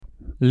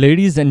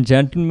Ladies and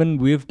gentlemen,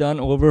 we've done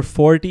over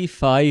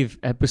 45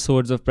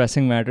 episodes of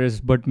Pressing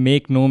Matters, but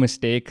make no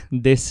mistake,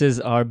 this is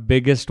our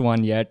biggest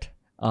one yet.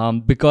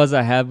 Because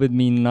I have with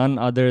me none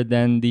other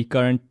than the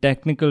current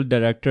technical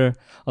director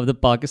of the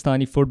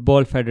Pakistani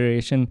Football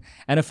Federation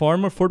and a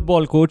former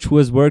football coach who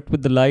has worked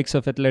with the likes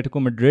of Atletico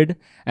Madrid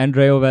and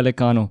Rayo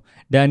Vallecano,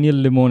 Daniel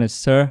Limones.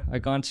 Sir, I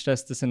can't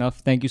stress this enough.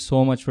 Thank you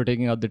so much for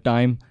taking out the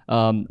time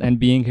and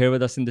being here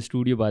with us in the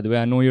studio, by the way.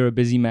 I know you're a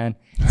busy man.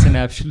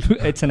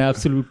 It's an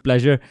absolute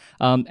pleasure.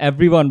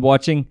 Everyone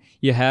watching,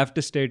 you have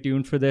to stay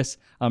tuned for this.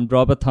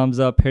 Drop a thumbs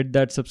up, hit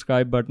that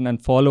subscribe button,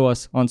 and follow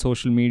us on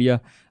social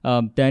media.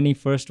 Danny,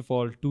 first of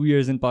all, 2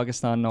 years in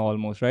Pakistan now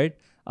almost, right?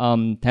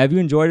 Have you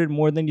enjoyed it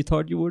more than you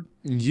thought you would?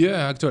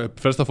 Yeah, actually,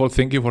 first of all,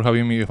 thank you for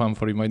having me and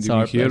for inviting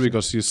me here,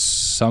 because it's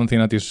something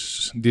that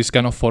is, this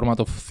kind of format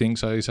of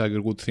things is a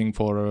good thing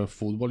for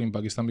football in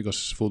Pakistan,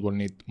 because football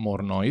need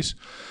more noise.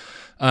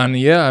 And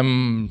yeah,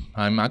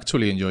 I'm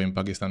actually enjoying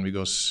Pakistan,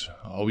 because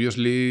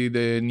obviously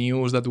the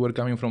news that were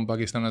coming from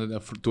Pakistan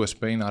to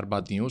Spain are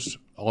bad news.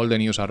 All the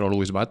news are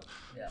always bad,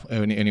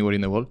 anywhere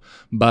in the world.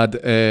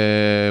 But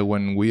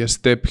when we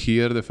step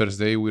here the first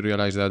day, we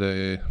realized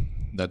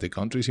that the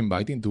country is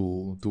inviting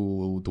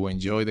to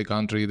enjoy the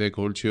country, the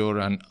culture,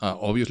 and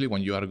obviously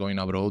when you are going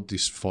abroad,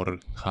 is for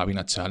having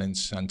a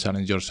challenge and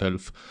challenge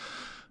yourself.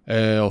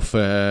 Of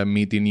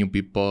meeting new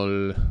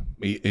people.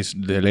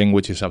 The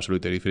language is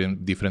absolutely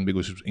different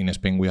because in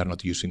Spain we are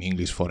not using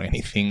English for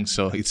anything,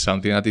 so it's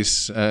something that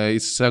is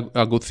it's a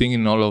good thing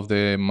in all of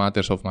the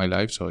matters of my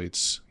life, so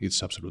it's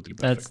absolutely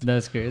perfect.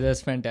 That's great.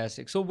 That's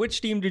fantastic. So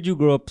which team did you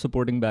grow up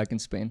supporting back in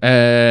Spain?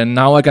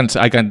 Now I can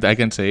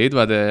say it,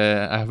 but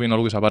I have been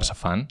always a Barca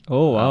fan.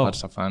 Oh wow. A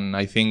Barca fan.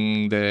 I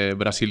think the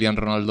Brazilian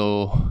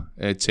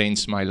Ronaldo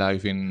changed my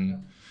life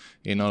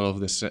in all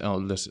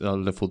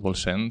the football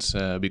sense,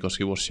 because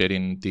he was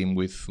sharing team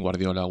with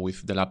Guardiola,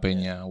 with De La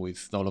Peña,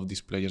 with all of these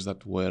players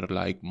that were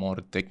like more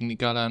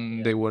technical,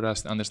 and they were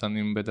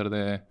understanding better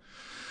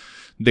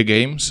the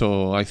game.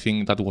 So I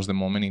think that was the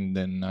moment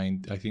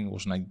I think it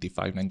was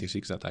 95,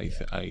 96 that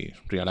I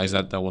realized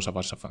that I was a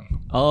Barca fan.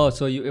 Oh,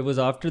 so it was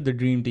after the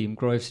Dream Team,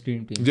 Cruyff's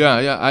Dream Team.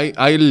 Yeah.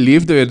 I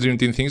lived the Dream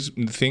Team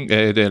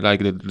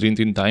the Dream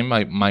Team time.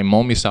 My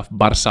mom is a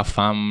Barca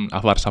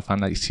fan.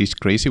 Like, she's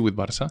crazy with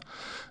Barca.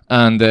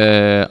 And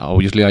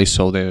obviously I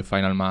saw the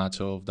final match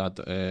of that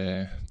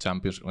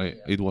Champions.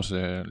 It was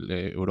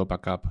the Europa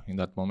Cup in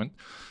that moment.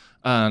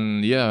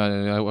 And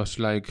yeah, I was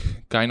like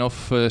kind of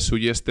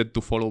suggested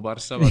to follow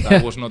Barca, but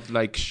I was not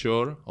like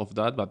sure of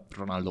that. But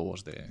Ronaldo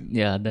was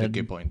the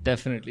key point.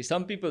 Definitely.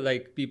 Some people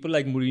like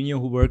Mourinho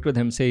who worked with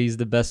him say he's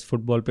the best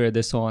football player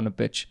they saw on a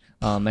pitch.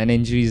 And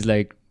injuries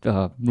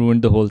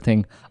ruined the whole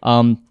thing.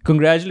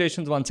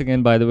 Congratulations once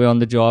again, by the way, on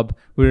the job.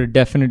 We're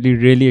definitely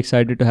really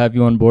excited to have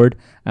you on board.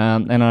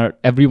 And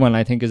everyone,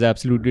 I think, is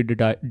absolutely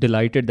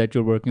delighted that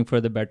you're working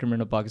for the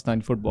betterment of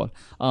Pakistani football.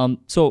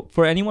 So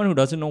for anyone who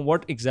doesn't know,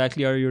 what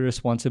exactly are your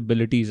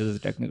responsibilities as a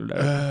technical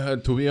director?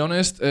 To be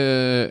honest,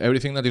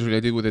 everything that is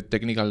related with the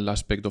technical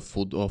aspect of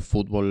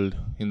football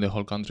in the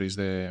whole country is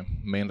the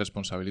main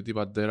responsibility.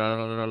 But there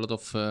are a lot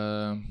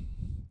of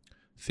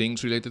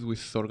things related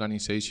with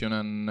organization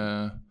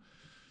and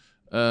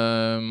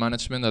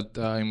management that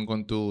I'm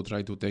going to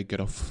try to take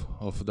care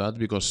of that,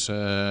 because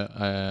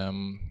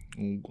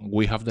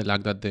we have the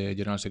luck that the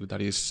General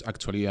Secretary is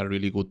actually a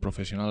really good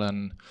professional,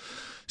 and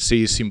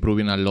she is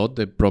improving a lot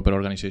the proper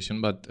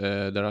organization. But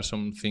there are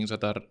some things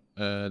that are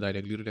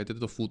directly related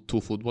to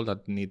football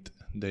that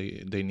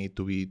they need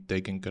to be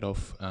taken care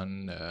of,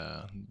 and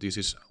this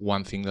is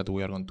one thing that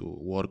we are going to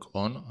work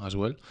on as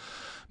well.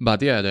 But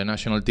yeah, the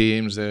national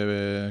teams,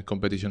 the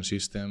competition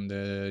system,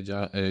 the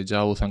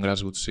youth and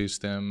grassroots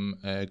system,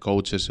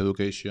 coaches,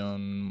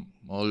 education,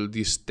 all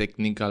this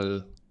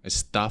technical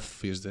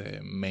stuff is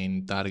the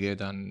main target,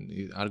 and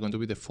are going to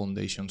be the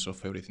foundations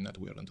of everything that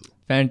we are going to do.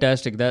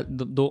 Fantastic.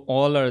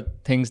 All are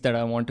things that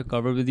I want to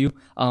cover with you.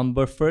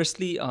 But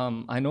firstly,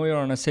 I know you're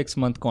on a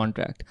 6-month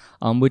contract,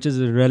 which is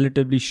a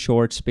relatively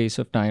short space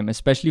of time,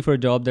 especially for a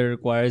job that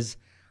requires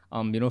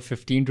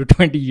 15 to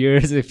 20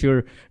 years if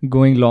you're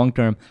going long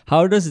term.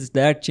 How does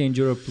that change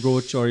your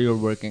approach or your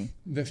working?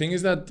 The thing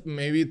is that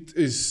maybe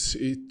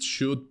it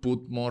should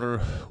put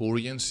more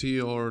urgency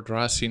or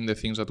rush in the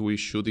things that we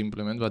should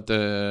implement. But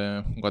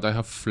what I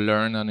have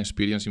learned and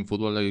experienced in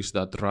football is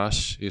that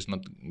rush is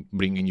not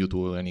bringing you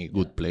to any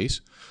good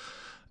place.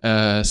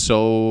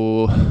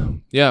 So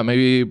yeah,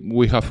 maybe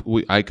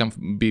I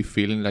can be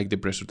feeling like the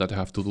pressure that I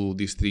have to do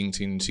these things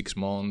in 6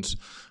 months,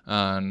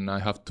 and I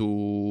have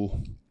to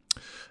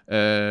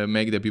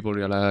make the people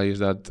realize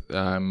that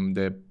I'm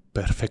the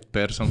perfect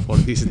person for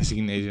this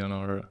designation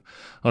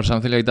or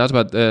something like that.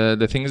 But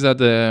the thing is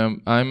that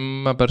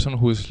I'm a person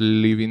who is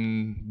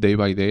living day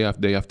by day,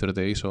 day after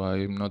day, so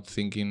I'm not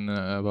thinking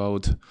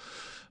about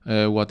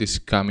what is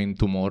coming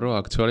tomorrow.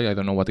 Actually, I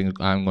don't know what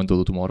I'm going to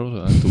do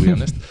tomorrow, to be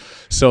honest.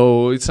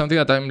 So it's something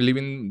that I'm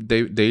living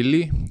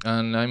daily,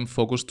 and I'm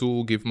focused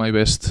to give my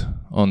best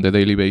on the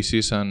daily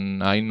basis,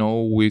 and I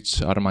know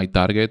which are my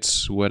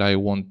targets, where I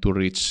want to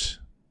reach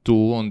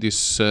 2 on these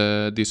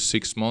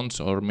 6 months,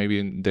 or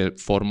maybe the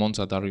 4 months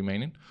that are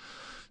remaining.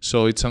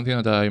 So it's something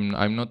that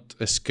I'm not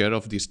scared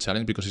of this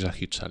challenge, because it's a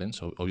huge challenge,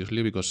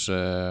 obviously, because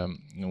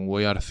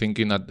we are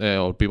thinking that,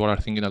 or people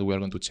are thinking that we are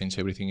going to change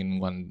everything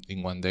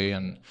in one day,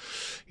 and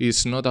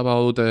it's not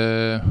about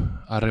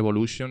a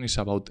revolution. It's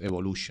about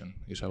evolution.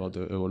 It's about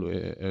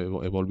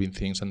evolving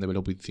things and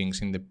developing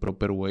things in the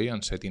proper way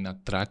and setting a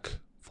track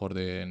for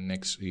the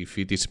next. If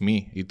it is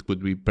me, it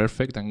could be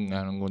perfect and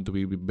I'm going to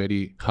be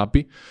very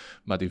happy.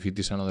 But if it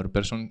is another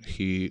person,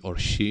 he or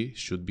she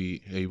should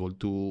be able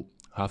to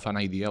have an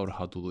idea or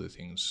how to do the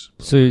things.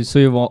 So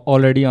you've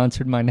already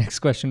answered my next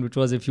question, which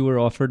was if you were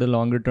offered a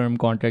longer term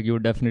contract, you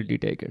would definitely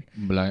take it.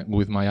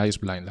 With my eyes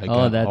blind.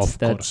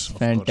 That's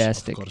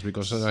fantastic. Of course,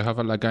 because I have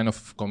a kind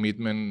of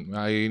commitment.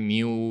 I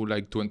knew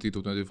 20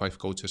 to 25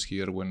 coaches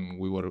here when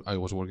I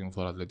was working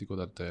for Atletico,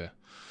 that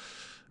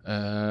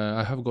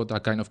I have got a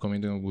kind of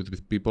commitment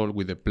with people,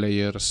 with the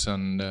players,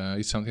 and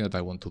it's something that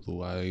I want to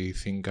do. I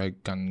think I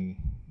can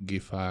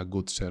give a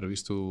good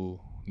service to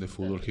the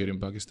football here in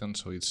Pakistan,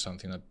 so it's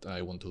something that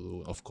I want to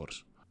do, of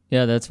course.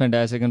 Yeah, that's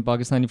fantastic, and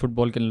Pakistani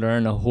football can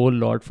learn a whole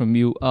lot from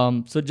you.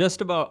 So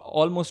just about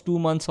almost 2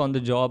 months on the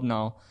job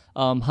now.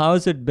 How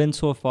has it been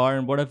so far,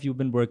 and what have you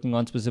been working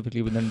on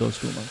specifically within those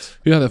 2 months?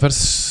 Yeah, the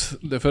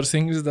first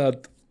thing is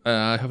that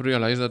I have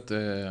realized that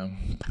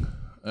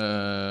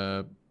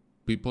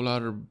people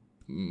are,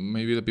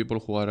 maybe the people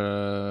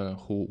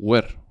who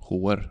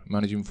were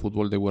managing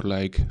football, they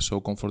were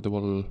so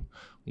comfortable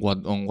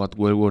on what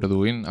we were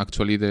doing.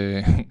 Actually,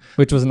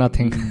 which was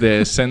nothing.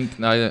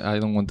 I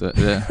don't want to.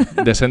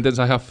 The sentence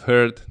I have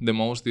heard the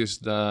most is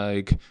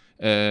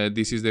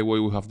this is the way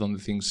we have done the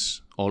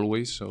things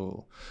always.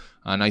 So,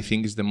 and I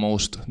think it's the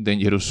most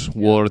dangerous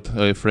word,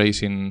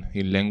 phrase in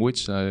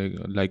language.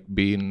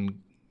 Being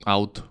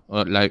out,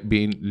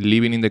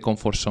 living in the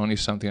comfort zone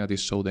is something that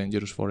is so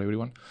dangerous for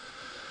everyone.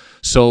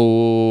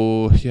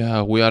 So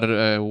yeah, we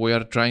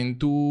are trying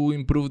to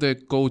improve the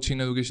coaching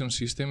education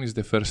system. Is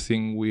the first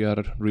thing we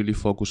are really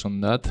focused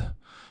on that,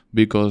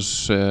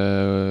 because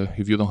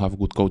if you don't have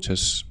good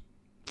coaches,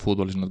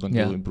 football is not going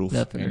to improve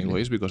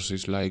anyways. Because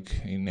it's like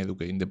in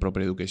the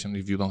proper education,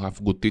 if you don't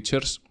have good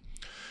teachers,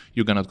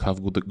 you cannot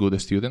have good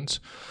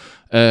students.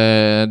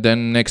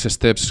 Then next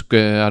steps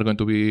are going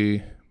to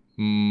be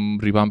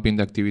revamping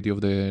the activity of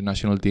the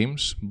national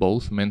teams,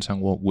 both men's and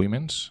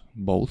women's,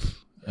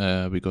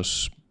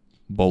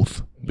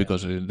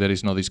 because there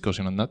is no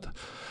discussion on that.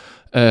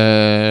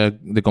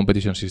 The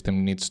competition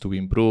system needs to be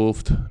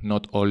improved,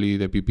 not only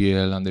the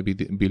PPL and the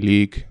B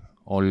League,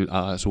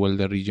 as well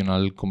the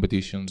regional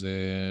competitions,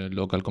 the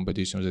local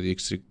competitions, the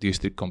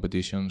district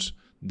competitions,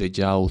 the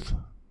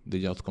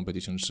youth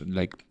competitions.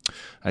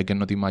 I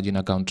cannot imagine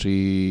a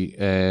country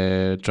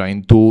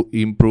trying to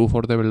improve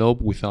or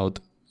develop without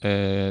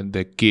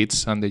the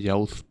kids and the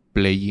youth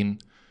playing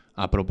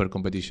a proper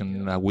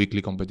competition, a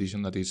weekly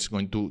competition that is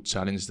going to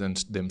challenge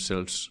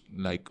themselves,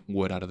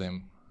 where are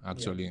them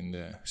actually in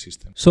the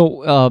system.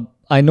 So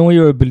I know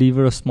you're a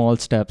believer of smaller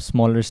steps.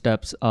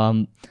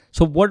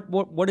 So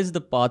what is the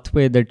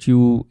pathway that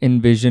you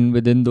envision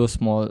within those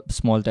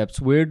small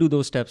steps? Where do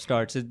those steps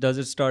start? Does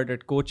it start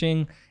at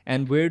coaching,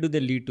 and where do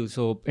they lead to?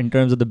 So in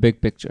terms of the big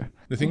picture.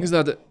 The thing is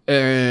that,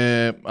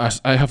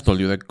 as I have told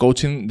you, the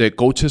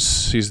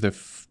coaches is the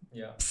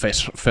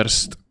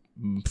first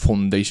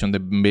foundation, the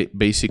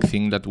basic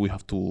thing that we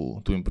have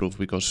to improve,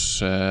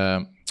 because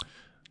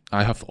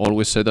I have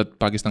always said that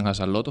Pakistan has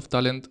a lot of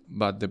talent,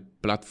 but the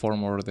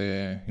platform or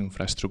the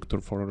infrastructure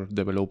for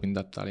developing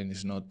that talent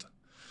is not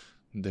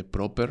the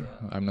proper.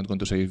 I'm not going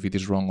to say if it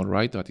is wrong or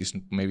right, but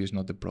maybe it's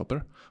not the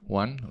proper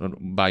one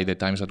by the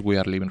times that we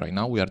are living right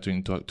now. We are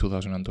in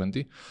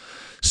 2020.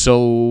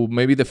 So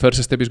maybe the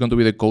first step is going to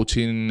be the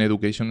coaching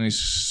education.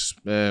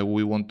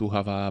 We want to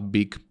have a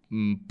big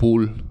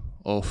pool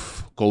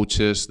of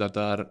coaches that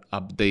are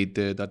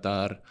updated, that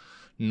are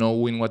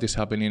knowing what is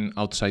happening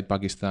outside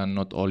Pakistan,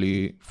 not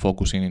only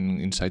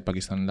focusing inside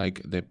Pakistan.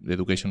 The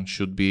education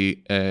should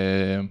be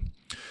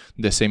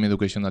the same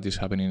education that is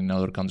happening in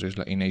other countries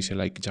in Asia,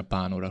 like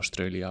Japan or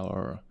Australia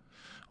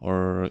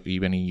or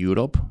even in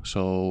Europe.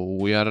 So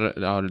we are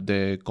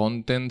the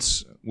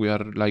contents. We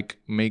are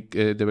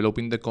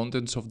developing the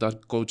contents of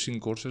that coaching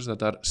courses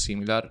that are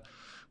similar.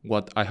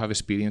 What I have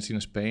experienced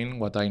in Spain,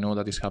 what I know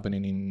that is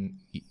happening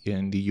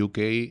in the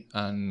UK,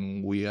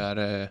 and we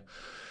are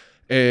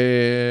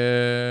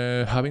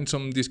having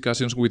some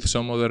discussions with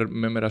some other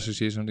member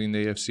associations in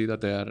the AFC that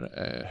they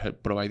are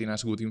providing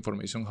us good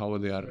information how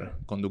they are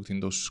conducting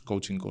those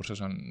coaching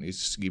courses, and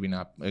it's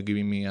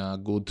giving me a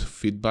good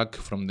feedback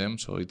from them.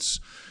 So it's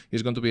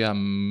going to be a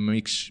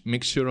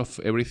mixture of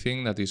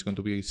everything that is going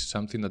to be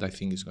something that I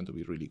think is going to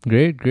be really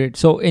cool. Great.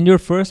 So in your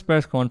first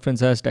press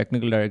conference as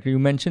technical director, you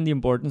mentioned the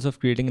importance of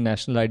creating a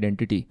national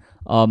identity.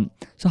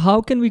 So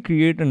how can we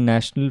create a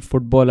national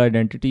football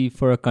identity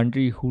for a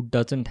country who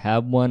doesn't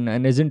have one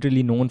and isn't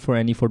really known for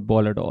any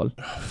football at all?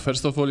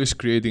 First of all, is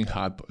creating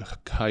hype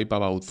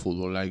about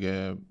football.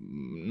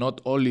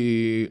 Not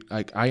only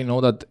I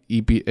know that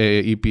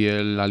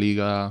EPL, La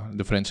Liga,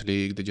 the French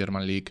league, the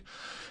German league,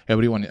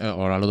 everyone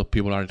or a lot of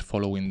people are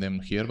following them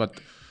here, but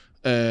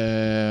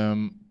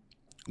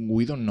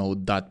we don't know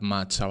that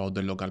much about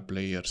the local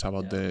players,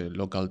 about the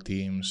local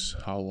teams.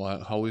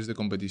 How is the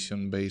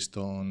competition based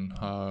on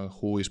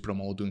who is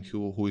promoting,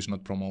 who is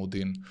not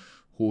promoting,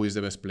 who is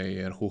the best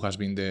player, who has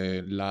been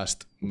the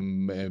last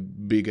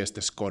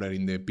biggest scorer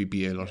in the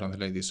PPL or something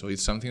like this. So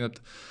it's something that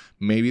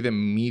maybe the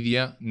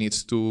media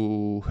needs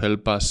to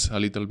help us a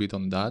little bit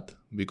on that,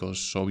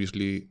 because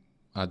obviously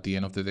at the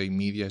end of the day,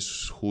 media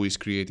is who is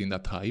creating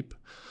that hype.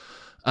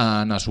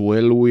 And as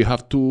well, we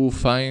have to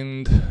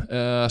find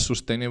a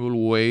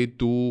sustainable way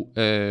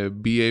to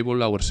be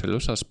able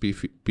ourselves as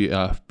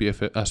PFF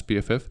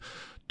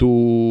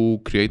to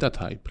create that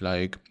hype.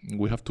 Like,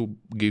 we have to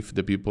give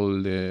the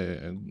people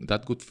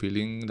that good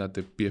feeling that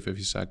the PFF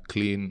is a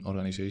clean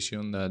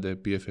organization, that the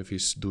PFF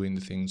is doing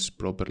things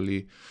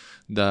properly,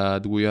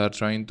 that we are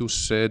trying to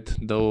set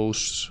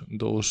those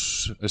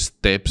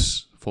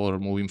steps for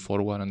moving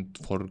forward and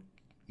for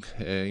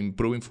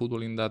improving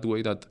football in that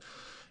way, that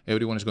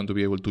everyone is going to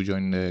be able to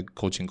join the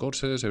coaching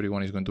courses.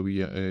 Everyone is going to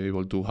be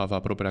able to have a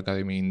proper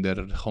academy in their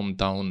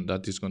hometown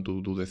that is going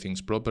to do the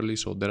things properly.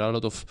 So there are a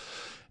lot of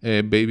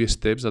baby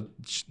steps that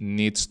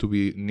need to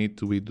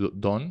be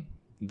done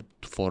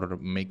for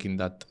making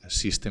that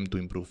system to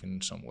improve in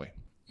some way.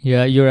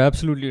 Yeah, you're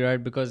absolutely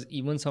right, because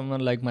even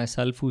someone like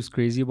myself who's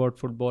crazy about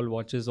football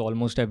watches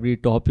almost every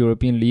top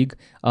European league.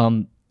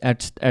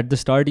 At the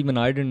start, even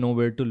I didn't know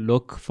where to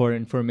look for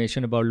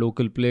information about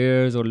local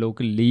players or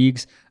local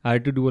leagues. I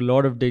had to do a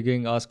lot of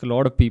digging, ask a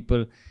lot of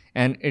people,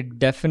 and it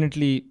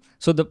definitely...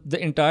 So the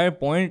entire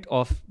point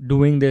of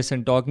doing this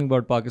and talking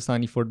about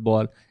Pakistani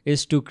football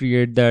is to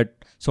create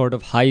that sort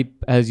of hype,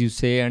 as you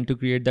say, and to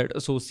create that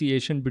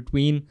association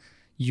between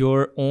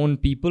your own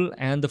people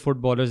and the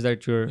footballers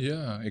that you're...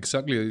 Yeah,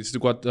 exactly. It's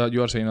what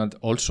you are saying. And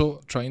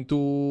also trying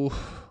to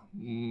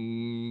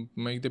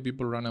make the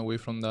people run away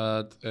from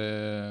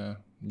that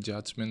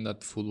judgment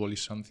that football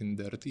is something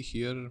dirty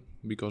here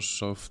because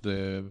of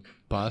the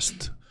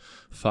past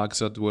facts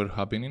that were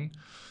happening.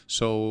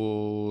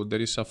 So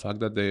there is a fact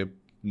that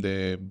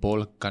the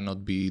ball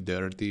cannot be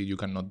dirty. You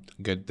cannot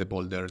get the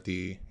ball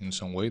dirty in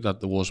some way.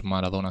 That was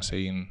Maradona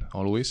saying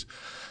always.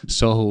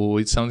 So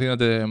it's something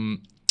that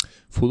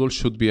football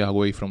should be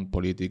away from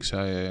politics.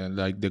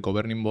 Like the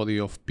governing body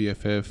of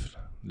PFF,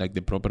 like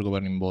the proper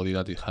governing body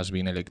that it has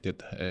been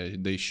elected,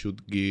 they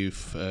should give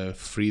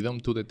freedom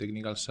to the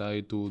technical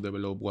side to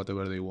develop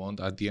whatever they want.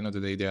 At the end of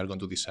the day, they are going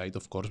to decide,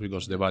 of course,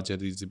 because the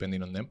budget is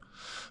depending on them.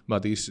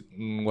 But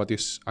what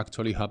is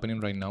actually happening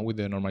right now with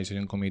the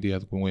normalization committee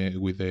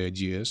with the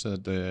GS,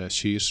 that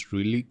she is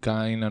really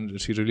kind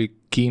and she's really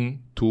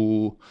keen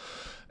to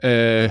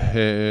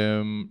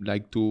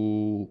like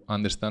to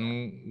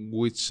understand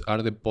which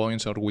are the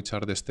points or which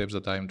are the steps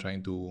that I am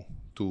trying to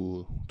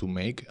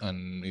make,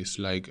 and it's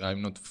like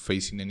I'm not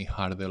facing any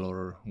hurdle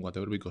or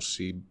whatever, because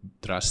she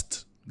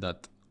trusts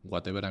that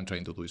whatever I'm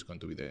trying to do is going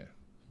to be the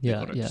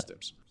correct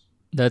steps.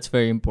 That's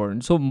very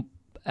important. So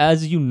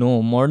as you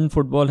know, modern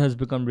football has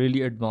become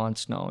really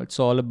advanced now. It's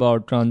all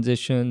about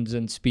transitions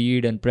and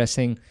speed and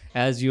pressing,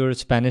 as your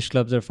Spanish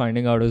clubs are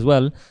finding out as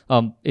well.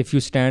 If you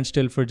stand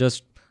still for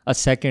just a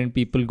second,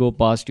 people go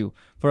past you.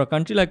 For a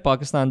country like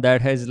Pakistan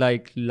that has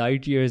like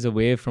light years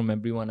away from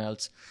everyone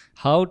else,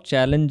 how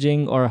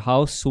challenging or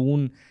how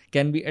soon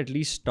can we at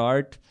least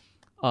start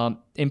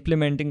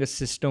implementing a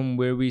system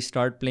where we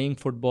start playing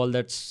football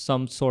that's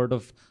some sort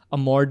of a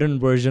modern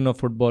version of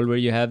football where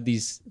you have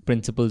these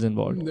principles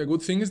involved? The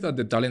good thing is that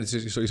the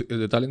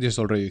talent is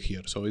already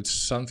here. So it's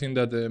something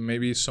that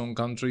maybe some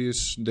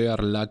countries, they are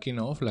lacking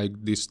of, like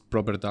this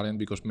proper talent,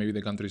 because maybe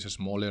the country is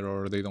smaller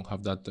or they don't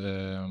have that.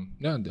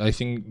 I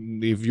think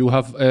if you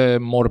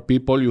have more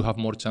people, you have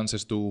more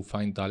chances to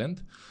find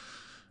talent.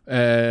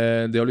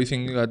 The only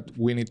thing that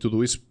we need to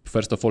do is,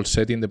 first of all,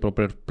 setting the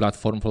proper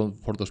platform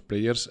for those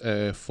players.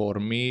 For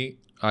me,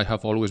 I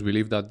have always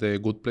believed that the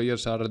good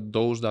players are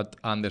those that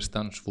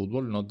understand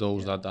football, not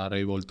those that are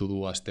able to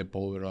do a step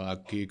over or a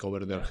kick over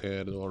their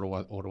head or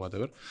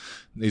whatever.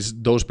 It's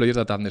those players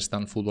that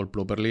understand football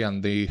properly,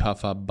 and they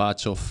have a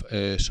batch of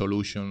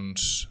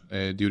solutions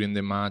during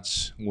the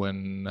match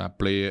when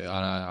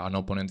an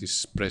opponent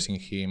is pressing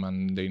him,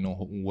 and they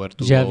know where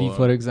to go. Xavi,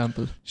 for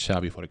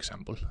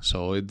example.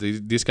 So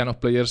these kind of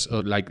players,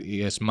 like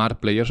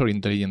smart players or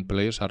intelligent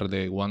players, are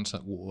the ones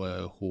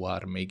who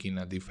are making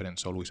a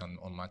difference always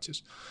on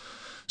matches.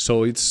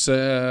 So it's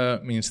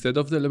instead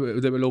of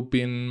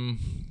developing,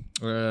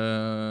 we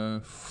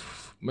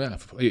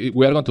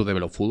are going to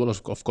develop football,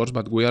 of course,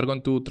 but we are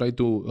going to try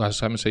to,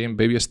 as I'm saying,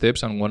 baby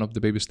steps. And one of the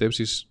baby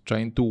steps is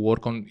trying to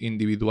work on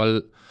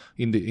individually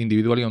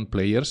on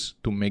players,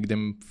 to make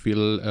them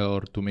feel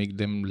or to make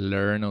them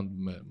learn or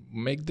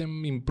make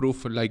them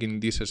improve, like in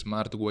this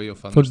smart way of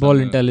football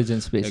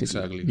intelligence, basically.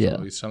 Exactly. Yeah.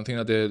 So it's something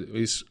that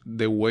is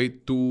the way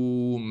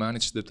to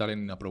manage the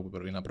talent in a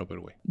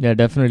proper way. Yeah,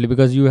 definitely,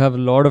 because you have a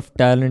lot of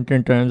talent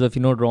in terms of,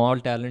 raw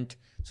talent.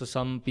 So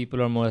some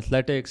people are more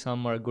athletic,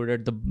 some are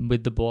good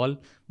with the ball,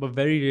 but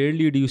very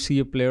rarely do you see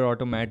a player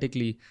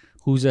automatically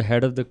who's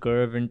ahead of the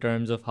curve in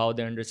terms of how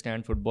they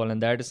understand football,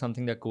 and that is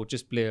something that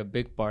coaches play a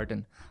big part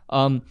in.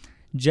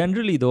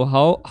 Generally, though,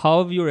 how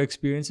have your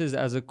experiences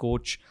as a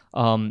coach,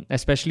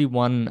 especially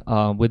one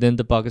within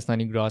the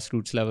Pakistani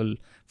grassroots level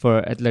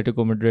for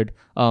Atletico Madrid,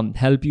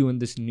 help you in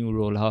this new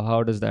role?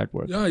 How does that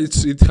work? Yeah,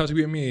 it has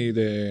given me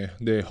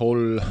the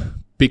whole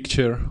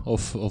picture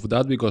of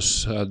that,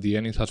 because at the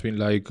end it has been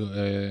like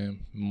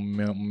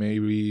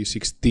maybe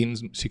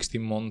 16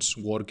 months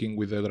working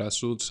with the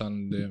grassroots,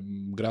 and the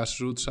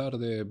grassroots are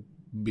the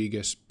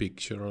biggest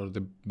picture or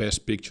the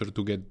best picture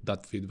to get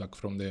that feedback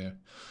from the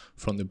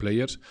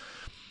players.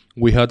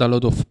 We had a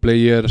lot of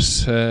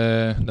players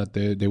that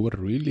they were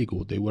really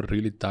good. They were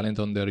really talented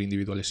on their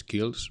individual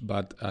skills,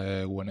 but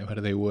whenever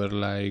they were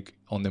like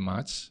on the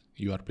match,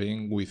 you are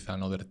playing with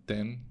another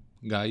 10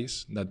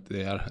 guys that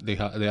they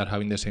are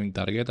having the same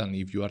target, and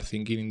if you are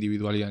thinking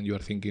individually and you are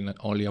thinking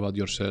only about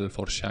yourself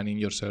or shining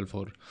yourself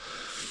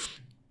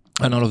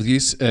and all of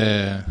this,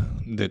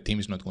 the team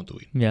is not going to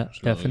win. Yeah,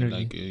 so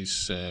definitely. Like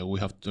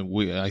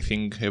I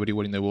think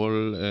everywhere in the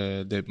world,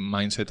 the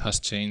mindset has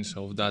changed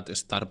of that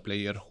star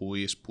player who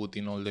is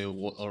putting all the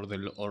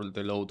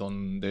load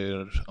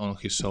on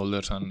his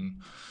shoulders and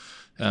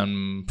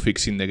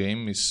fixing the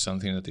game is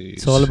something that is...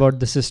 It's all about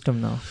the system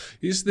now.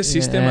 It's the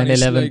system, and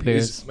 11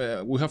 players.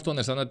 We have to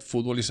understand that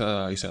football is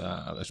a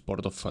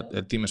sport of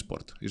a team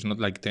sport. It's not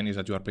like tennis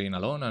that you are playing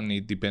alone, and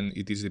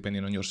it is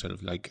depending on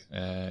yourself. Like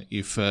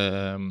if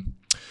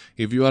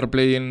you are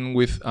playing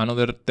with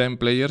another 10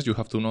 players, you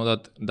have to know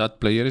that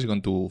player is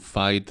going to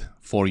fight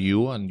for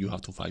you, and you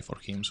have to fight for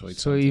him.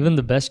 So even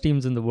the best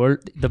teams in the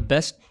world,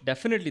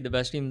 definitely the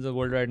best teams in the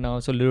world right now,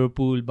 so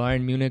Liverpool,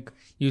 Bayern Munich,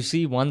 you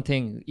see one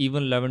thing,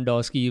 even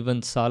Lewandowski,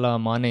 even Salah,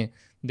 Mane,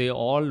 they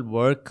all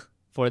work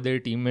for their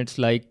teammates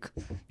like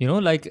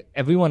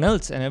everyone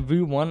else, and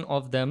every one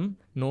of them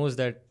knows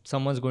that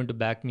someone's going to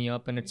back me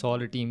up, and it's all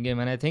a team game.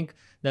 And I think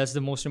that's the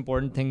most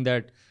important thing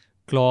that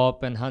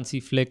Klopp and Hansi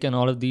Flick and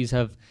all of these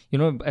have,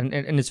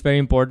 and it's very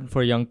important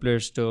for young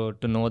players to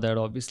know that,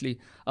 obviously.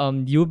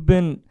 You've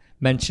been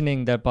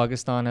mentioning that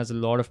Pakistan has a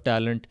lot of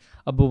talent,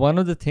 but one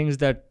of the things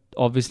that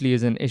obviously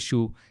is an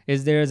issue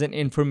is there is an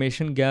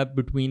information gap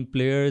between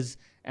players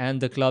and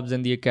the clubs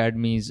and the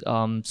academies.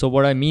 So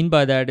what I mean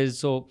by that is,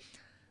 so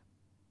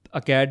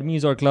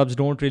academies or clubs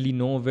don't really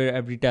know where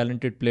every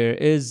talented player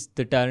is.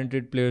 The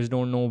talented players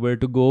don't know where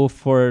to go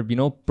for,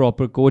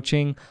 proper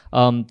coaching.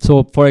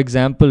 So for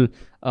example,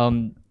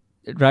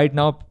 right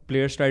now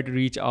players try to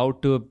reach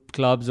out to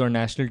clubs or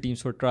national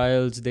teams for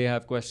trials. They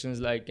have questions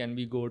like, can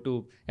we go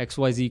to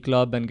XYZ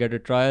club and get a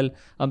trial?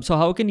 So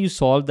how can you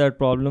solve that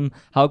problem?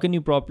 How can you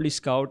properly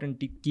scout and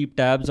keep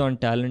tabs on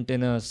talent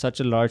in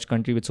such a large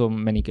country with so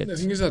many kids? The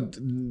thing is that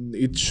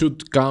it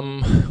should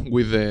come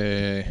with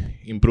the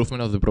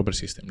improvement of the proper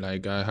system.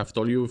 Like I have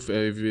told you,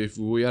 if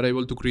we are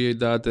able to create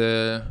that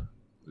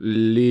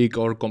league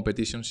or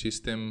competition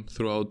system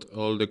throughout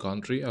all the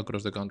country,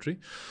 across the country,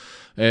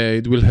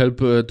 it will help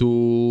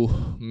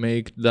to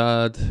make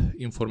that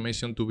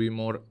information to be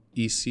more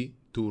easy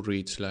to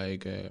reach.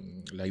 Like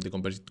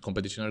the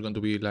competition are going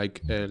to be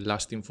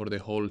lasting for the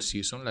whole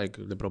season, like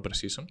the proper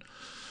season.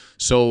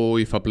 So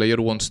if a player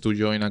wants to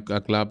join a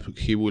club,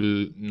 he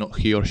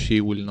or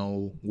she will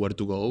know where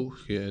to go.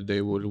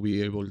 They will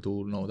be able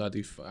to know that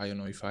if I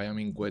am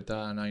in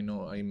Quetta and I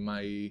know in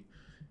my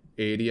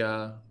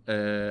area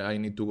I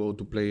need to go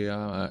to play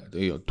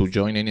to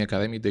join any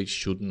academy, they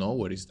should know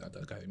where is that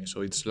academy.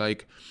 So it's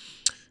like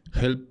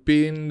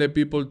helping the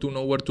people to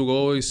know where to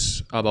go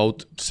is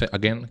about,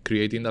 again,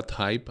 creating that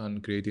hype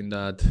and creating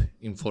that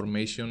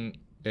information,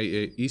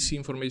 easy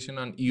information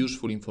and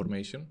useful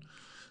information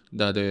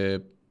that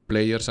the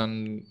players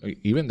and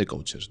even the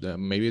coaches,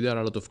 maybe there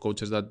are a lot of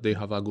coaches that they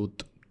have a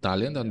good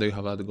talent and they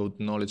have a good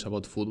knowledge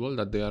about football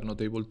that they are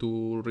not able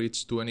to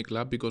reach to any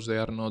club because they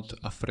are not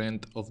a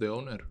friend of the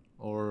owner,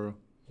 or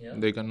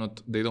they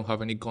don't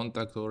have any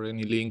contact or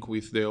any link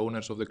with the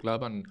owners of the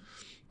club, and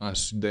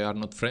as they are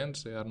not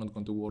friends, they are not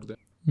going to work there.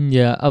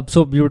 Yeah,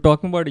 so you were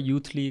talking about a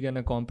youth league and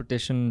a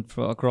competition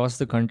across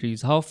the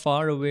countries. How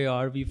far away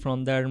are we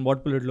from that, and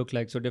what will it look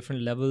like? So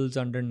different levels,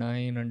 under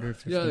 9, under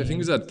 15? Yeah, the thing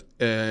is that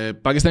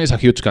Pakistan is a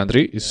huge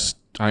country.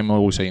 I'm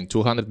always saying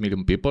 200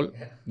 million people.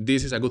 Yeah.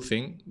 This is a good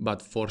thing,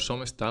 but for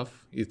some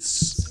stuff,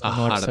 it's a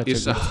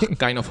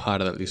kind of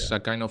hurdle. It's a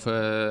kind of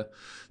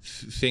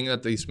thing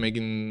that is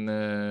making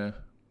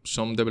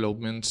some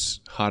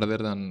developments harder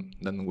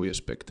than we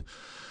expect.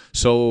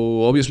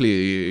 So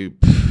obviously,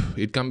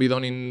 it can be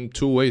done in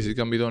two ways. It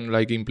can be done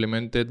like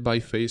implemented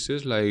by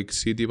phases, like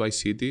city by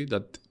city.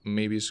 That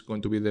maybe is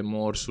going to be the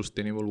more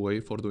sustainable way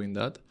for doing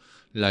that.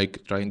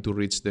 Like trying to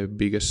reach the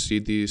biggest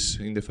cities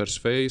in the first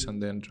phase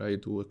and then try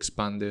to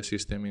expand the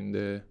system in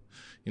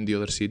the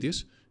other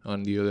cities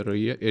and the other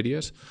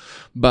areas.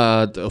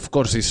 But of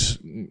course,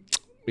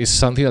 it's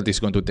something that is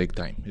going to take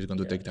time. It's going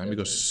to take time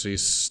because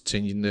it's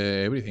changing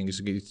everything.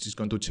 It's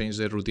going to change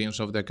the routines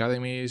of the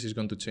academies. It's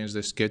going to change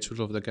the schedules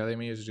of the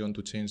academies. It's going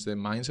to change the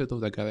mindset of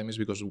the academies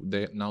because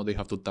now they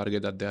have to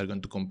target that they are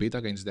going to compete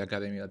against the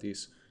academy that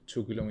is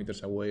 2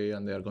 kilometers away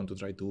and they are going to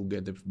try to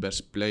get the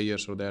best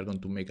players, or they are going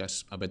to make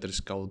us a better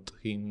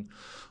scouting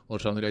or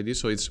something like this.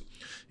 So it's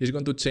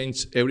going to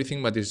change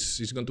everything, but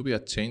it's going to be a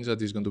change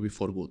that is going to be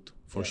for good,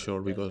 for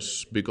sure,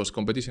 because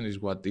competition is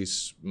what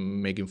is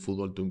making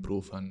football to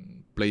improve,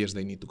 and players,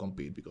 they need to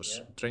compete,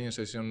 because training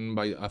session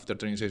after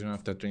training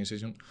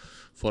session,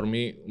 for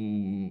me,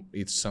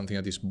 it's something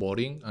that is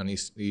boring, and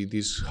it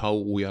is how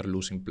we are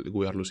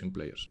losing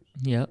players.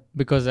 Yeah,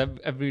 because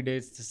every day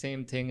it's the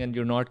same thing, and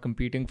you're not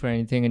competing for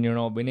anything, and you're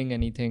not winning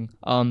anything.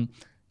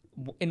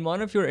 In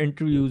one of your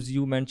interviews,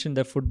 you mentioned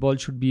that football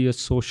should be a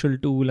social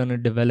tool and a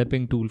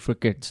developing tool for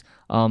kids,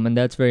 and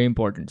that's very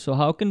important. So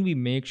how can we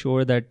make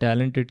sure that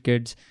talented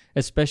kids,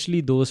 especially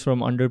those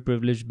from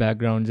underprivileged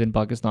backgrounds in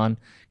Pakistan,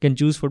 can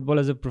choose football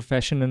as a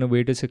profession and a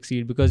way to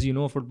succeed? Because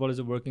football is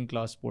a working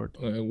class sport.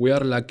 We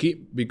are lucky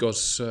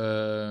because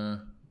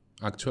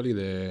actually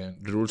the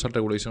rules and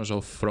regulations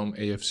from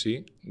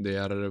AFC, they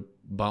are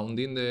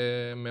bounding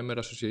the member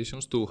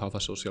associations to have a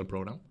social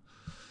program.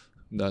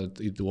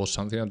 That it was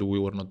something that we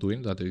were not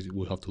doing, that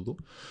we have to do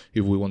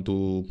if we want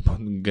to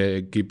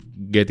keep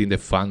getting the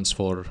funds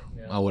for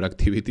our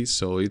activities.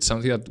 So it's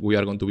something that we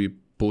are going to be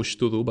pushed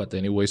to do, but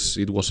anyways,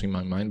 it was in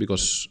my mind,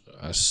 because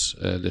as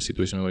the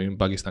situation in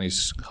Pakistan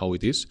is how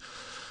it is.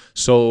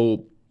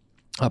 So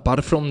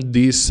apart from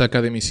this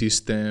academy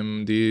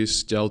system,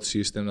 this youth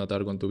system that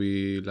are going to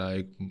be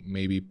like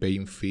maybe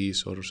paying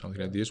fees or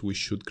something like this, we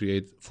should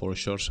create for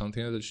sure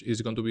something that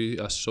is going to be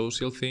a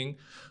social thing,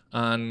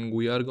 and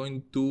we are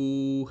going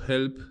to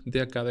help the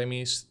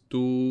academies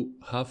to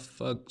have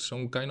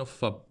some kind of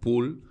a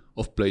pool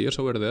of players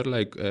over there,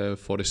 like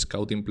for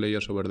scouting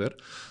players over there.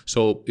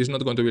 So it's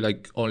not going to be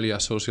like only a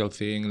social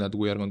thing that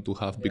we are going to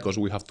have because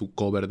we have to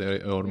cover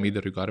or meet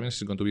the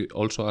requirements. It's going to be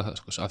also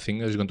a thing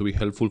that is going to be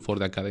helpful for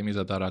the academies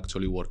that are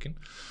actually working.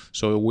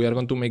 So we are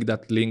going to make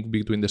that link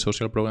between the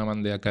social program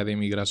and the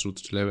academy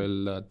grassroots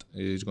level. That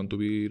is going to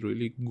be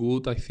really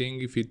good, I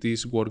think, if it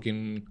is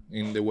working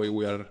in the way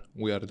we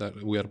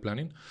are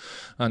planning.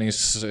 And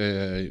it's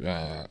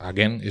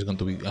again, it's going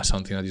to be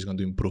something that is going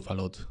to improve a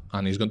lot,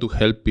 and it's going to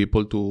help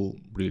people to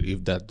really,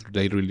 if that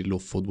they really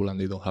love football and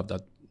they don't have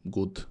that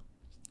good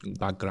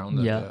background,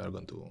 that they are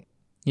going to.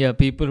 Yeah,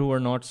 people who are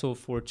not so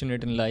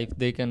fortunate in life,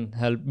 they can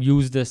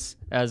use this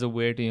as a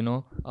way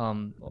to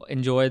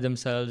enjoy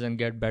themselves and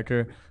get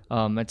better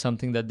at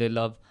something that they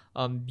love.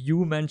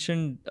 You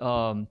mentioned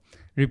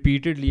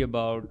repeatedly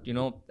about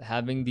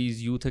having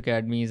these youth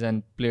academies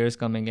and players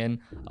coming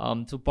in.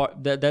 So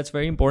that's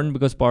very important,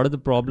 because part of the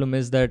problem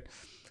is that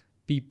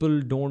people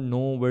don't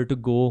know where to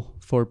go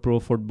for pro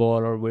football,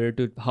 or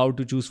how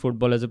to choose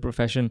football as a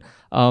profession.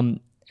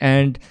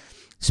 And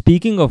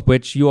speaking of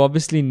which, you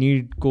obviously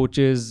need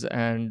coaches,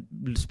 and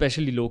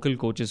especially local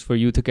coaches for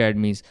youth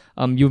academies.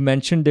 You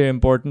mentioned their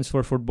importance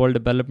for football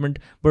development,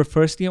 but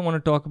firstly, I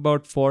want to talk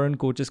about foreign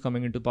coaches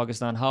coming into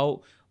Pakistan.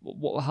 How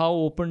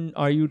open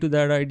are you to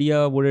that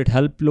idea? Would it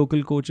help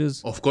local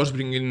coaches? Of course,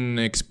 bringing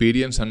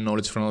experience and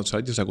knowledge from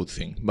outside is a good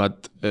thing.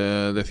 But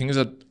the thing is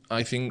that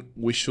I think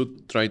we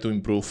should try to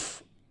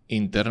improve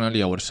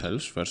internally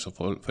ourselves, first of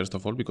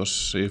all,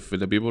 because if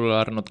the people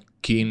are not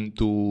keen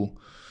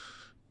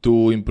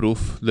to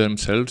improve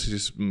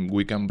themselves,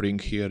 we can bring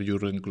here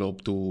Jurgen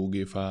Klopp to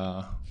give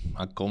a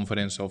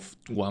conference of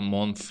 1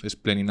 month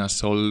explaining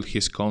us all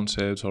his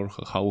concepts or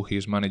how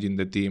he's managing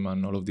the team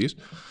and all of this.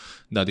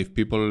 That if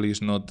people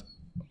is not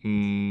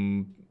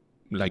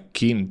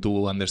keen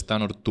to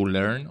understand or to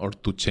learn or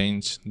to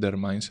change their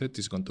mindset,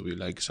 it's going to be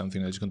like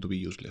something that's going to be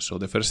useless. So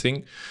the first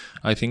thing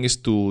I think is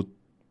to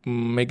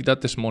make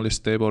that a small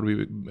step or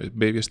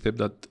baby step,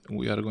 that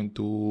we are going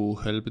to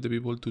help the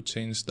people to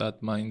change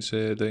that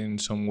mindset in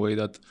some way,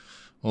 that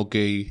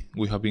okay,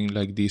 we have been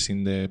like this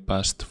in the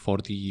past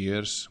 40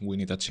 years, we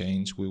need a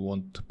change, we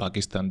want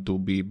Pakistan to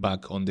be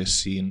back on the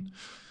scene,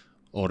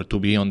 or to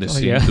be on the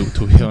scene,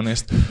 to be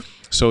honest.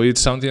 So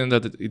it's something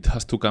that it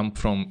has to come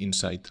from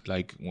inside.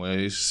 Like,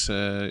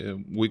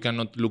 we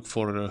cannot look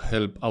for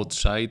help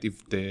outside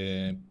if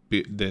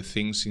the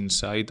things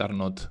inside are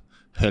not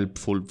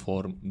helpful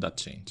for that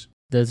change.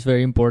 That's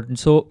very important.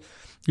 So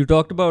you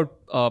talked about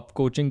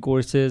coaching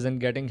courses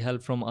and getting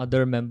help from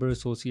other member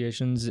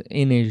associations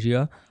in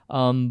Asia.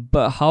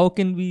 But how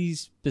can we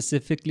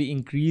specifically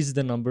increase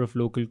the number of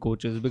local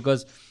coaches?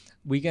 Because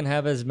we can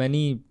have as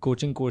many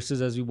coaching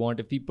courses as we want.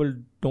 If people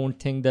don't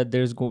think that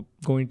there's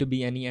going to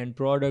be any end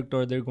product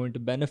or they're going to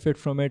benefit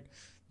from it,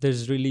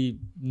 there's really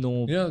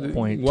no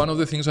point. One of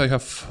the things I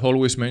have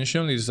always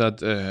mentioned is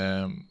that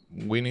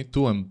we need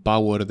to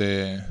empower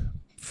the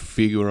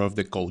figure of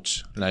the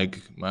coach. Like,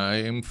 I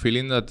am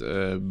feeling that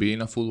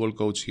being a football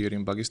coach here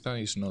in Pakistan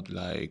is not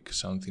like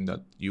something that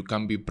you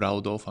can be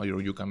proud of, or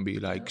you can be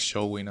like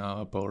showing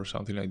up or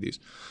something like this.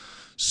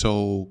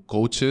 So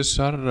coaches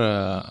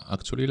are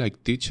actually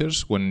like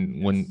teachers.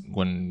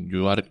 When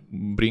you are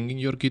bringing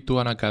your kid to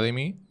an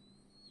academy,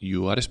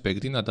 you are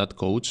expecting that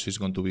coach is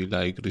going to be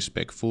like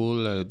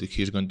respectful,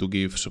 he's going to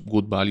give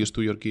good values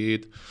to your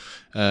kid,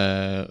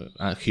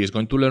 he's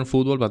going to learn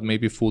football, but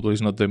maybe football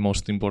is not the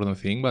most important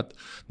thing. But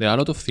there are a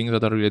lot of things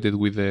that are related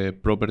with the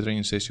proper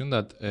training session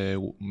that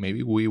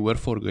maybe we were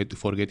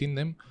forgetting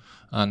them,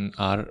 and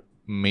are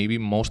maybe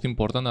most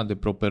important that the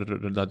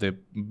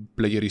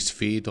player is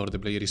fit, or the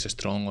player is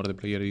strong, or the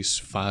player is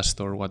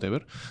fast, or whatever,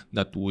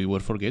 that we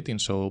were forgetting.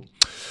 So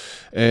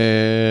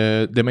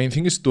the main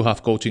thing is to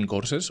have coaching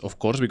courses, of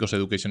course, because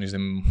education is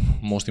the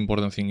most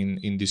important thing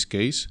in this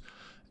case.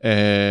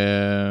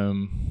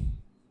 And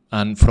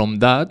from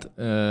that,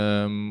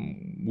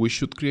 we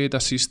should create a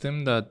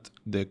system that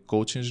the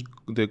coaches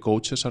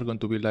are going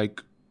to be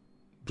like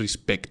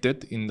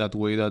respected in that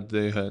way, that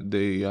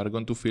they are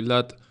going to feel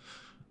that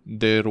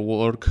their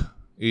work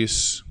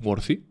is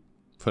worthy,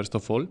 first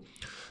of all,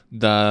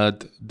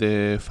 that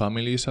the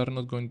families are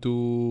not going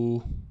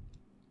to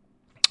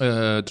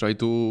try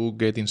to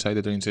get inside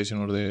the training session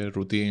or the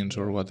routines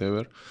or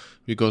whatever.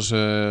 Because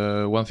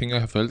one thing I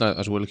have felt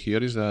as well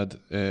here is that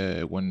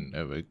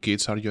when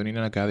kids are joining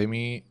an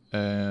academy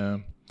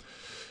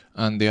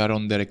and they are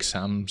on their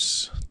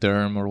exams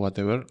term or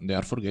whatever, they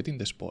are forgetting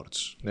the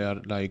sports. They are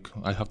like,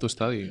 I have to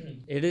study.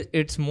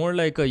 It's more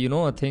like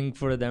a thing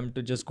for them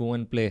to just go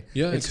and play.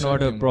 Yeah, it's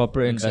exactly. not a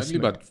proper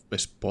investment. Exactly, but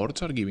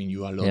sports are giving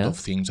you a lot of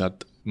things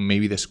that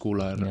maybe the school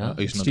is not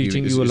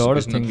teaching giving. You a lot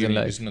of things in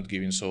life. It's not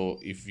giving. So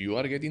if you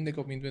are getting the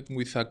commitment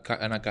with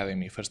an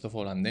academy, first of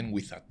all, and then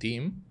with a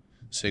team,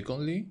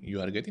 secondly,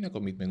 you are getting a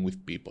commitment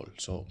with people.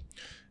 So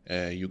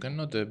you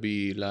cannot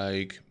be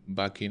like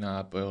backing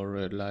up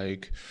or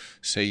like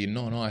saying,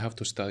 no, I have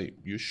to study.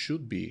 You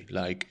should be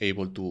like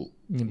able to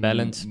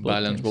balance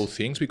both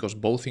things, because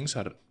both things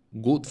are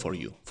good for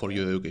you, for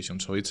your education.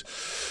 So it's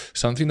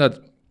something that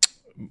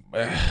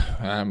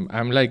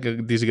I'm like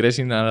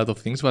digressing a lot of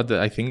things, but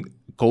I think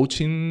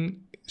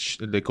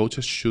the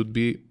coaches should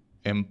be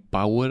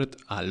empowered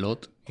a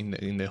lot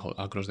in the whole,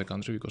 across the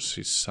country, because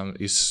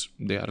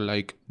they are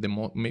like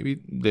maybe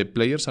the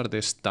players are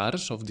the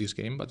stars of this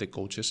game, but the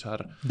coaches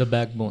are the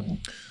backbone.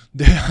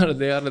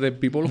 They are the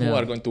people who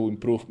are going to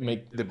improve,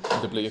 make the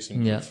players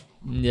improve.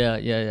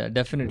 Yeah,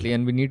 definitely.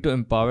 And we need to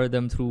empower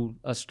them through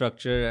a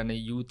structure and a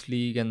youth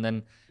league, and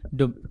then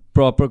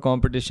proper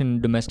competition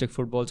in domestic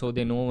football, so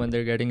they know when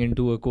they're getting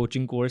into a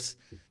coaching course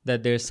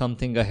that there's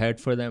something ahead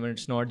for them, and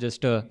it's not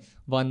just a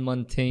 1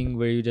 month thing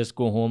where you just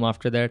go home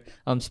after that.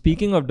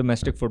 Speaking of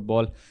domestic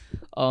football,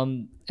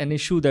 an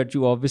issue that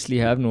you obviously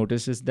have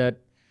noticed is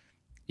that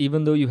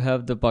even though you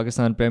have the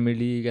Pakistan Premier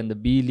League and the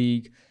B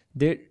League,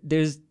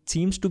 there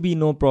seems to be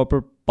no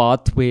proper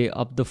pathway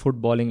up the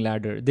footballing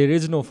ladder. There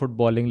is no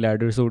footballing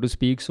ladder, so to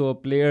speak. So a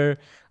player,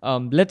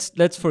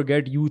 let's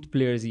forget youth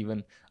players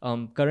even.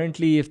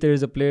 Currently, if there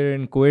is a player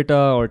in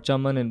Quetta or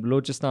Chaman in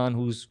Balochistan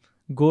who's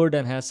good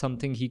and has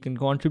something he can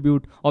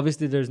contribute,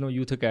 obviously there's no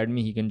youth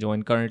academy he can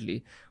join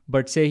currently.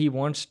 But say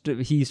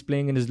he's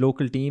playing in his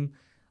local team.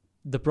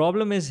 The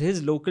problem is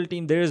his local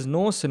team, there is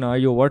no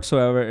scenario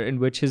whatsoever in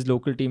which his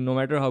local team, no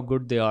matter how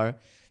good they are,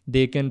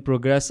 they can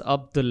progress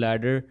up the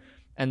ladder,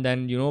 and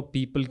then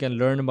people can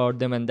learn about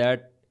them, and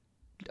that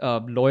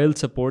loyal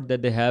support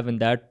that they have in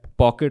that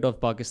pocket of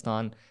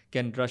Pakistan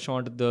can rush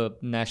onto the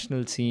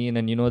national scene,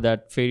 and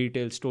that fairy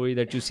tale story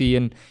that you see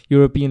in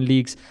European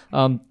leagues.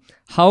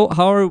 How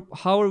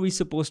are we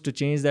supposed to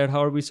change that?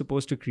 How are we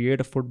supposed to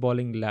create a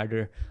footballing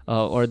ladder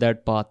or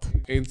that path?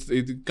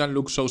 It can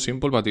look so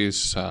simple, but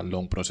it's a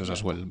long process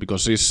as well,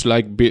 because it's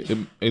like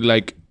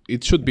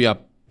it should be a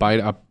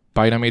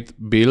pyramid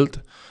built,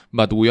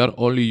 but we are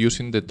only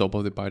using the top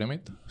of the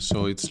pyramid.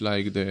 So it's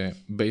like the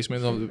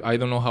basement of I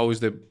don't know how is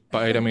the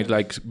pyramid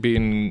like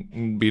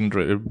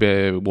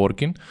being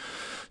working.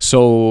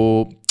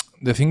 So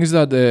the thing is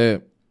that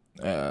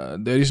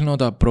there is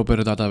not a proper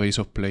database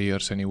of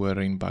players anywhere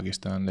in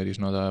Pakistan. There is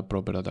not a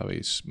proper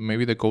database.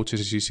 Maybe the coaches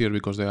is easier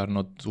because there are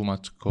not too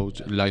much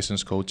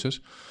licensed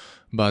coaches.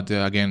 But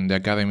again, the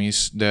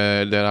academies,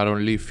 there are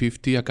only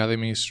 50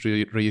 academies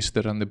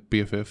registered on the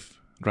PFF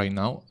right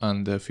now,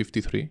 and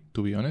 53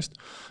 to be honest,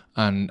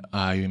 and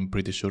I'm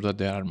pretty sure that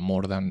there are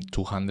more than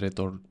 200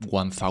 or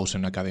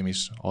 1,000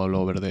 academies all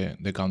over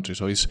the country.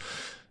 So it's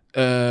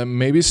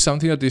maybe it's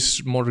something that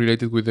is more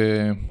related with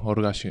the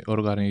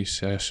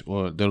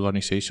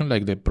organization,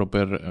 like the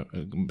proper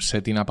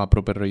setting up a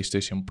proper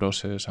registration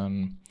process,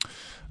 and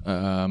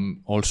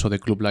also the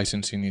club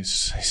licensing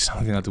is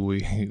something that we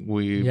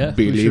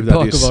believe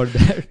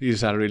that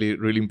is a really,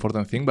 really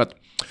important thing. But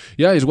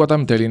yeah, it's what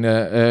I'm telling.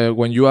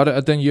 When you are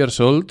a 10 years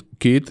old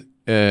kid,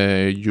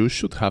 you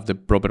should have the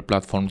proper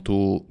platform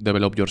to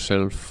develop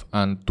yourself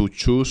and to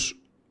choose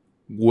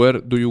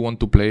where do you want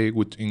to play,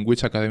 in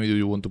which academy do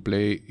you want to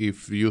play.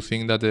 If you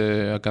think that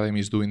the academy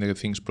is doing the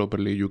things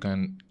properly, you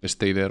can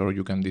stay there, or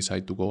you can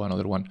decide to go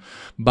another one.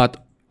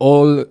 But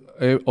all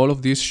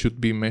of this should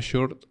be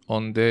measured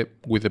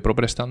with the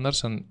proper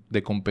standards, and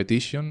the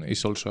competition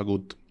is also a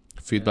good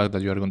feedback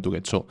that you are going to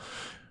get. So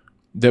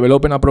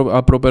developing a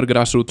proper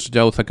grassroots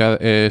youth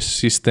academy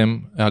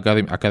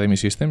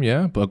system,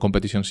 a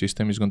competition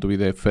system is going to be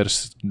the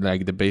first,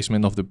 like the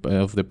basement of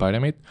the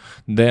pyramid.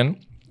 Then,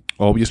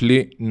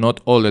 obviously, not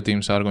all the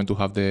teams are going to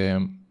have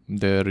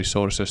the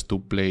resources to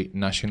play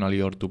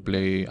nationally or to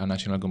play a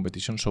national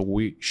competition. So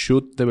we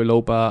should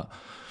develop a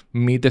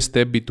mid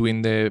step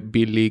between the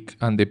B League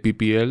and the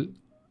PPL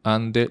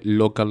and the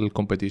local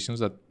competitions,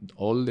 that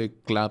all the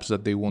clubs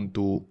that they want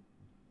to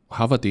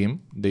have a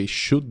team, they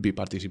should be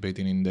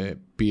participating in the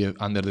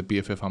under the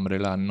PFF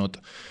umbrella and not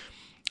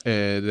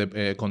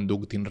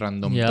conducting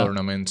random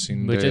tournaments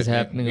in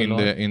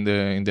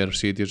their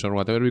cities or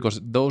whatever,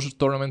 because those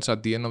tournaments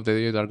at the end of the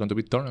day are going to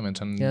be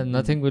tournaments, and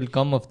nothing will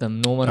come of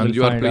them. No one will and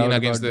you are playing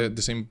against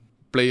the same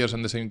players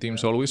and the same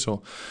teams always.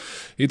 So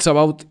it's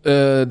about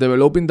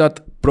developing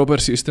that proper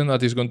system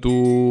that is going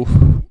to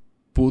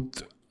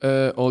put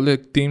all the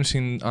teams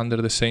under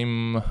the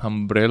same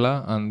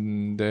umbrella,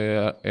 and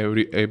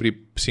every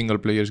single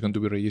player is going to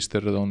be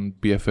registered on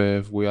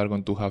PFF. We are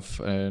going to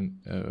have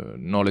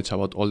knowledge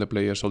about all the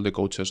players, all the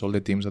coaches, all the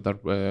teams that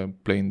are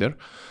playing there.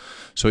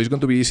 So it's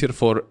going to be easier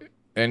for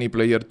any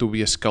player to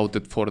be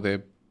scouted for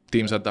the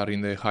teams that are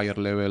in the higher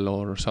level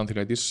or something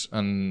like this,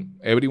 and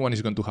everyone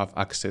is going to have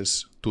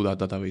access to that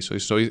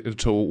database.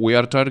 So we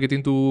are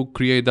targeting to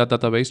create that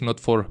database, not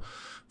for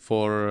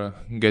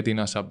putting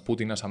us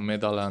a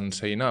medal and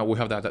saying, no, we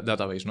have that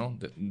database. No,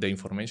 the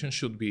information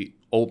should be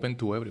open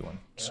to everyone.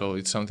 Yeah. So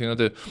it's something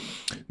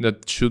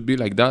that should be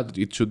like that.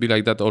 It should be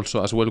like that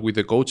also as well with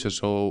the coaches.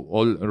 So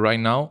right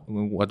now,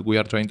 what we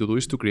are trying to do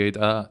is to create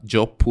a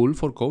job pool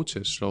for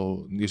coaches.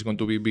 So this is going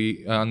to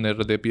be under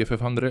the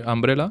PFF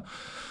umbrella.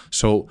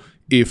 So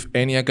if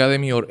any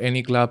academy or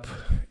any club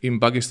in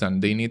Pakistan,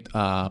 they need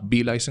a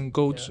B licensed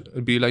coach,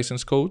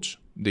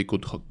 they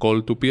could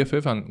call to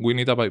PFF and we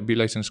need a B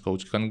licensed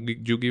coach. Can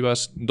you give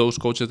us those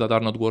coaches that are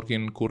not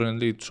working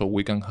currently so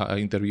we can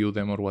interview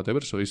them or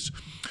whatever? So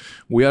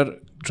we are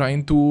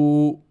trying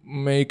to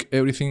make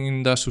everything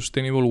in that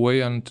sustainable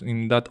way and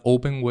in that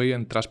open way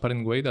and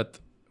transparent way that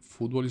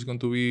football is going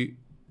to be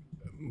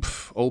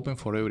open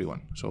for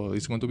everyone. So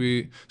it's going to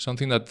be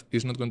something that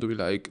is not going to be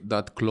like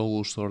that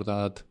closed or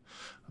that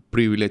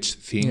privileged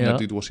thing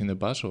that it was in the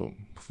past. So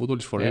football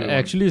is for everyone.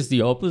 Actually, it's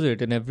the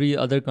opposite. In every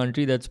other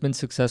country that's been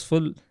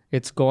successful,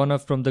 it's gone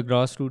up from the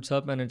grassroots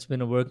up and it's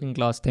been a working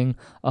class thing.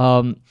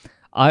 So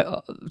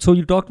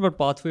you talked about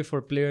pathway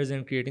for players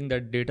and creating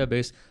that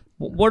database.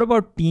 What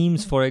about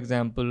teams, for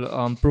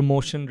example,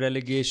 promotion,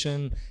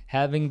 relegation,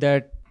 having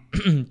that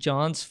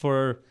chance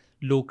for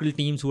local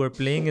teams who are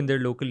playing in their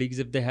local leagues,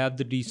 if they have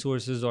the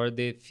resources or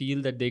they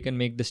feel that they can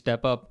make the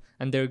step up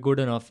and they're good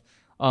enough,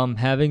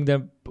 having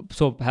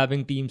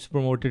teams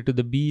promoted to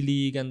the B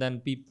League, and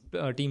then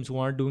teams who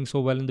aren't doing so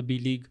well in the B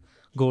League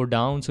go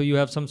down, so you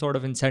have some sort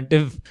of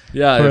incentive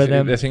for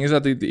them. The thing is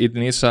that it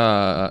needs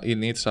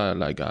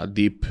a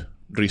deep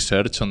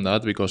research on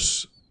that,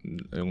 because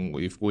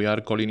if we are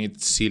calling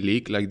it C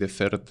League, like the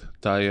third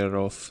tier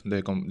of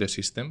the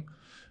system,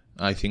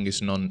 I think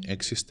it's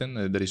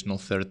non-existent. There is no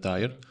third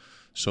tier.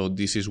 So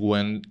this is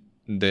when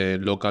the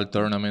local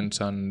tournaments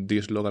and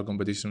these local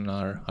competitions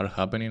are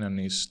happening, and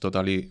it's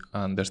totally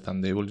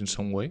understandable in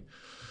some way.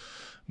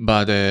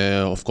 But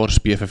of course,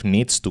 PFF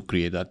needs to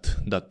create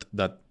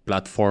that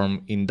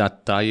platform in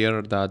that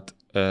tier that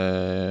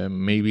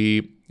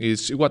maybe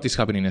is what is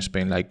happening in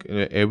Spain. Like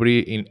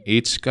in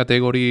each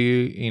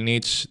category, in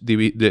each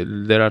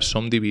there are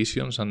some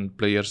divisions, and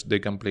players, they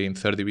can play in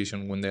third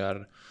division when they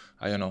are,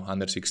 I don't know,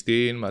 under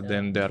 16, but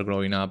then they are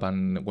growing up,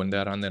 and when they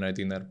are under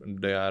 19,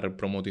 they are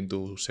promoting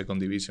to second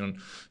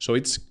division. So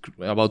it's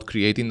about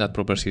creating that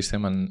proper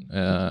system, and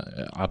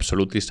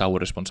absolutely it's our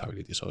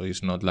responsibility. So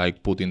it's not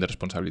like putting the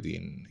responsibility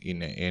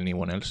in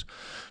anyone else.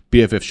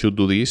 PFF should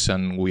do this,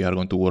 and we are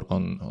going to work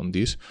on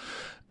this.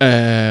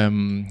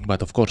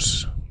 But of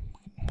course,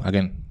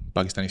 again,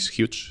 Pakistan is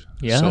huge.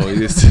 Yeah. So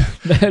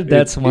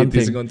that's one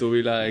thing. It's going to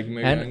be like,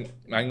 maybe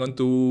I'm going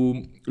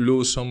to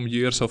lose some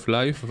years of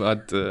life,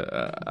 but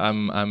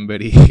I'm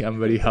very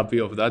happy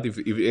of that.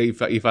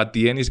 If at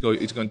the end it's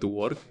going to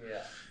work,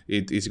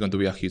 it is going to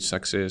be a huge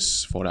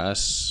success for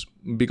us,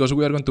 because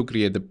we are going to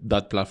create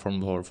that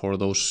platform for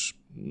those.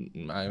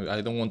 I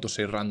don't want to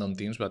say random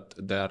teams, but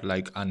they are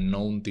like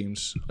unknown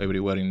teams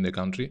everywhere in the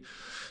country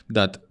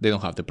that they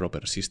don't have the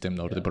proper system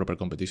or the proper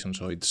competition.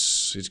 So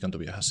it's going to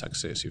be a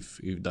success if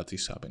that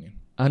is happening.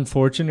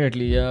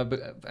 Unfortunately,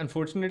 but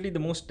unfortunately, the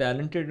most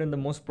talented and the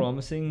most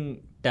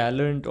promising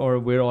talent, or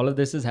where all of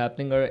this is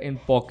happening, are in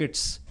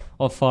pockets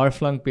of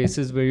far-flung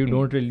places where you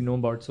don't really know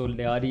about. So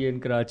Liari in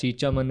Karachi,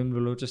 Chaman in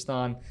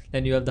Balochistan,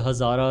 then you have the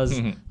Hazaras.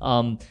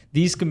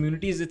 These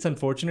communities, it's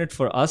unfortunate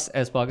for us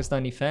as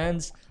Pakistani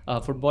fans,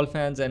 football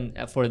fans, and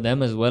for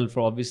them as well, for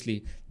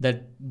obviously,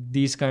 that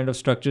these kind of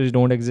structures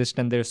don't exist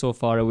and they're so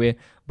far away.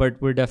 But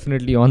we're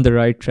definitely on the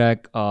right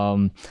track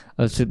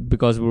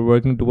because we're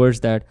working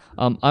towards that.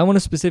 I want to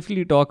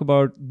specifically talk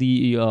about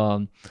the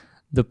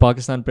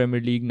Pakistan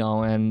Premier League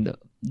now, and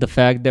the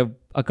fact that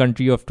a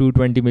country of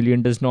 220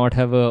 million does not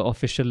have an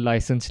official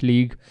licensed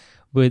league.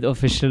 with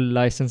official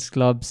licensed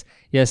clubs.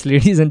 Yes,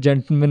 ladies and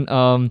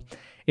gentlemen,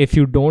 if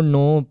you don't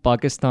know,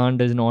 Pakistan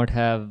does not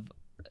have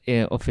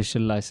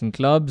official licensed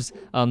clubs.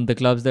 The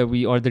clubs that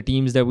we, or the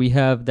teams that we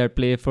have that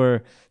play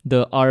for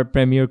our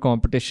premier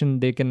competition,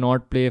 they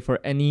cannot play for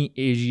any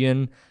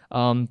Asian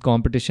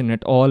competition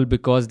at all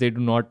because they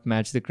do not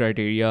match the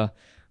criteria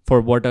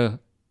for what a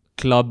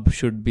club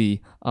should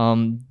be.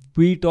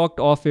 We talked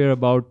off air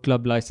about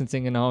club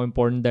licensing and how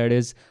important that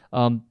is.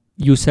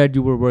 You said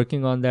you were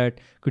working on that.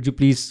 Could you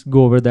please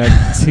go over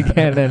that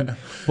again and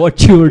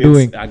what you were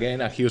doing?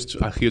 Again, a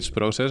huge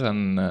process,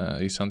 and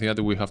it's something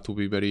that we have to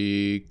be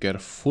very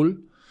careful,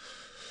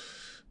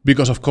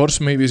 because of course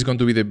maybe it's going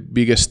to be the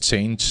biggest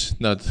change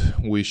that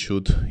we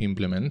should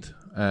implement.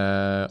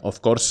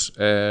 Of course,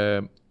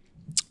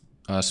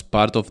 as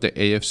part of the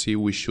AFC,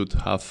 we should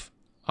have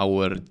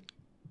our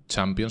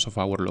champions of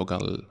our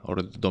local or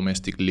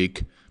domestic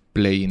league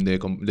play in the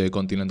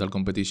continental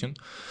competition.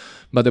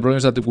 But the problem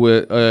is that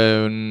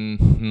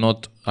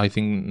I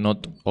think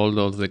not all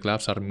of the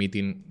clubs are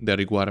meeting the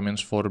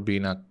requirements for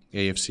being a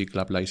AFC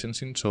club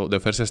licensing. So the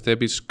first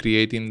step is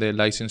creating the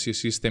licensing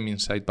system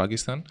inside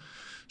Pakistan.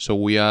 So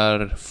we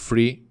are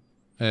free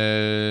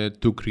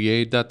to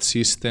create that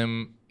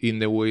system in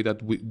the way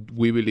that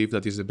we believe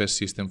that is the best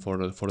system for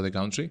the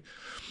country.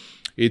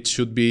 It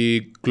should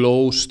be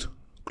close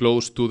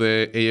to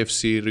the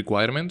AFC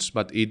requirements,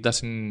 but it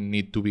doesn't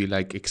need to be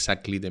like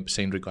exactly the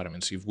same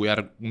requirements. If we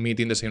are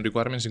meeting the same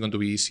requirements, it's going to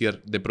be easier,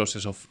 the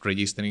process of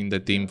registering the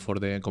team for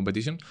the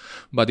competition,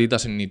 but it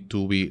doesn't need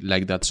to be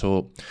like that.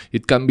 So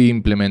it can be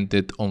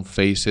implemented on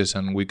phases,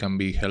 and we can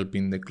be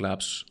helping the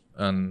clubs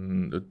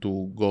and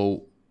to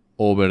go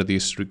over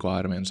these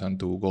requirements and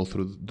to go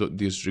through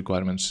these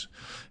requirements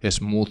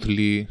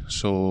smoothly,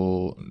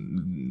 so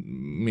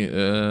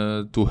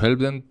to help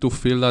them to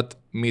feel that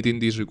meeting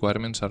these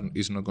requirements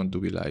is not going to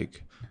be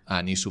like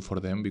an issue for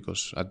them,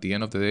 because at the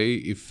end of the day,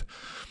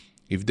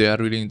 if they are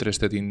really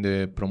interested in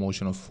the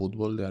promotion of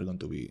football, they are going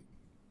to be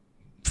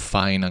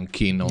fine and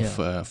keen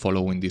of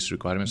following these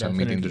requirements.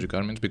 Definitely. And meeting the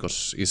requirements,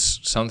 because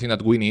it's something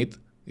that we need.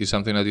 It's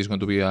something that is going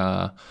to be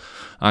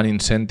an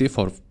incentive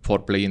for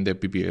playing the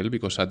PPL,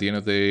 because at the end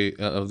of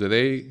the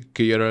day,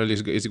 KRL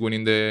is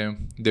winning the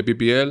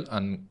PPL,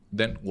 and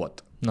then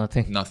what?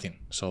 Nothing.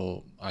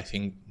 So I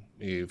think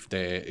if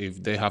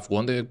they have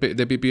won the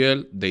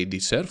PPL, they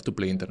deserve to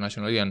play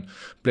internationally, and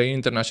playing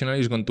internationally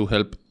is going to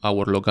help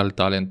our local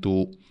talent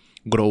to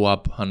grow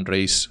up and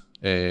raise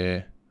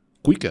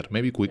quicker,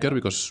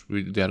 because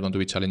they are going to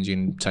be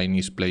challenging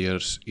Chinese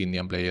players,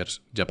 Indian players,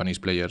 Japanese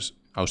players,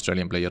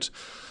 Australian players.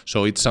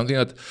 So it's something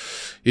that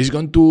is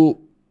going to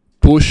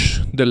push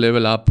the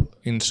level up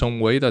in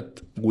some way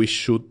that we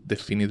should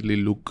definitely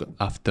look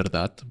after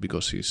that,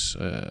 because it's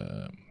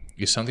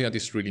something that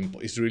is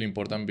really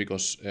important,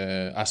 because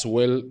as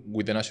well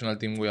with the national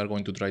team we are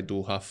going to try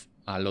to have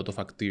a lot of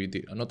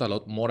activity, not a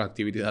lot more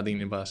activity than in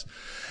the past,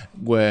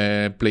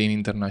 we're playing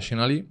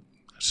internationally.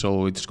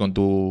 So it's going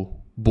to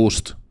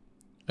boost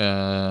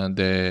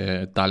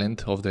the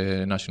talent of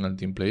the national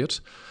team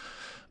players.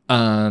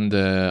 And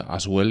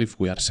as well, if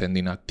we are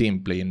sending a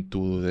team playing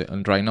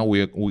and right now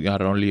we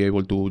are only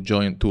able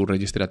to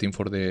register a team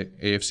for the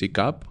AFC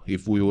Cup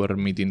if we were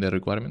meeting the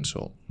requirements.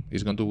 So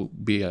it's going to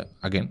be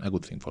again a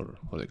good thing for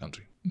the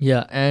country.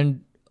 Yeah,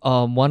 and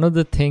one of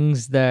the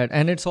things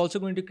and it's also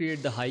going to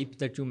create the hype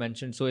that you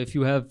mentioned. So if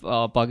you have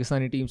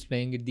Pakistani teams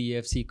playing at the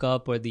AFC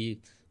Cup or the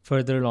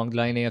further along the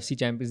line AFC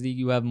Champions League,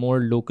 you have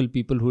more local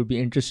people who would be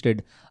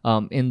interested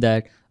in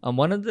that.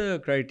 One of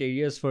the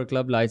criteria for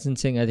club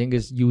licensing, I think,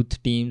 is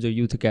youth teams or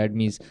youth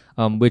academies,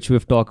 which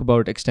we've talked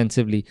about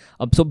extensively.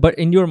 But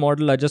in your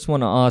model, I just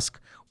want to ask,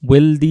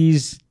 will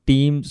these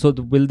teams,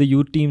 will the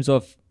youth teams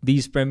of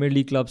these Premier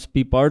League clubs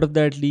be part of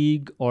that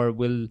league, or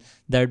will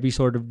that be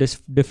sort of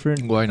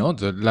different? Why not?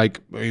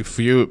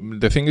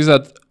 The thing is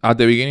that at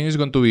the beginning it's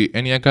going to be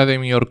any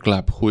academy or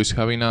club who is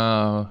having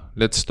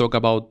let's talk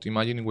about,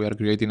 imagine we are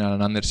creating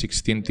an under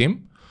 16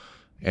 team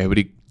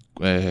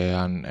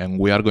and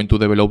we are going to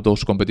develop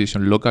those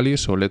competitions locally.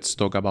 So let's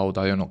talk about,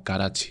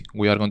 Karachi.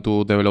 We are going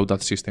to develop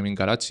that system in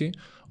Karachi.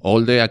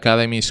 All the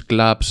academies,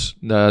 clubs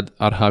that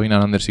are having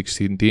an under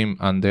 16 team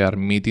and they are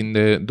meeting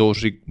the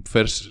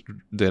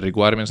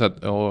requirements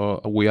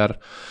that we are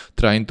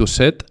trying to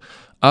set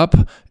up,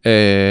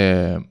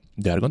 they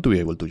are going to be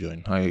able to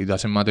join. It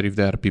doesn't matter if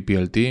they are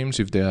PPL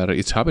teams,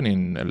 it's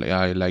happening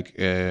like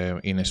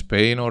in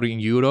Spain or in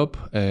Europe.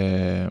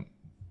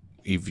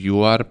 If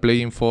you are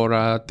playing for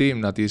a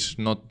team that is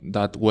not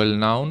that well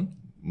known,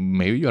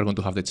 maybe you are going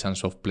to have the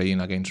chance of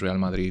playing against Real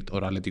Madrid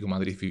or Atletico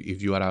Madrid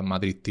if you are a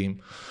Madrid team,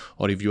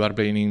 or if you are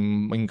playing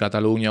in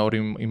Catalonia or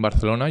in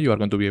Barcelona, you are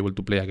going to be able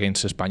to play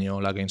against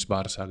Espanyol, against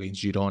Barça,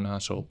 against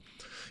Girona. So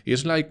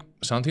it's like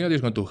something that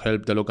is going to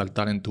help the local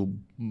talent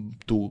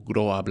to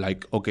grow up.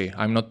 Like, okay,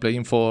 I'm not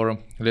playing for,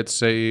 let's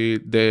say,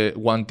 the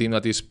one team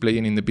that is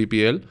playing in the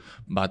PPL,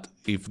 but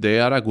if they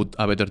are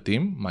a better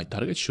team, my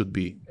target should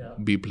be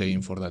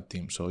playing for that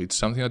team. So it's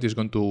something that is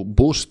going to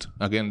boost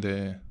again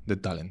the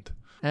talent.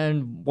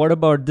 And what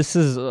about, this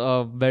is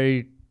a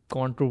very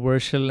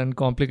controversial and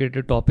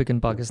complicated topic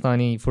in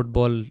Pakistani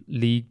football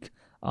league.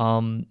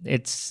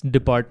 It's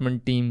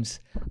department teams,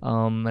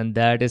 and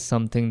that is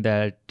something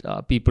that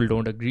people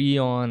don't agree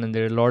on, and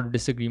there are a lot of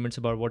disagreements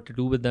about what to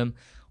do with them.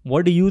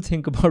 What do you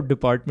think about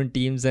department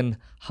teams and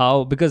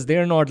how? Because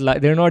they're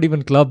not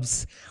even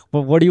clubs.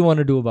 But what do you want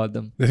to do about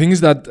them? The thing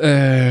is that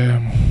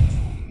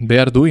they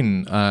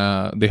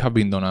have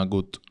been done a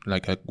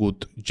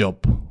good job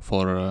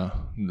for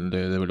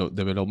the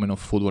development of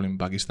football in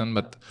Pakistan,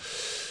 but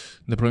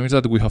the problem is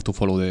that we have to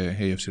follow the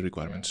AFC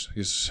requirements.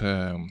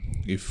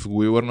 If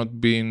we were not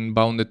being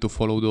bounded to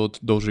follow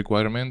those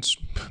requirements,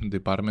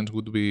 departments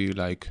would be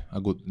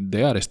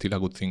they are still a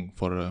good thing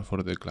for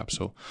the club.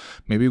 So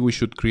maybe we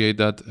should create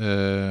that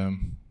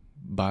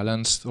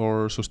balanced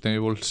or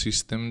sustainable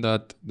system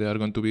that they are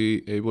going to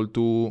be able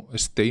to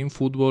stay in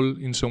football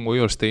in some way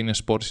or stay in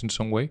sports in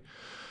some way.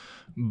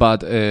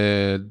 But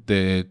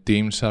the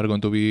teams are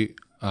going to be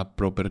a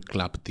proper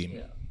club team.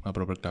 Yeah. A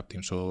proper club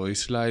team. So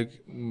it's like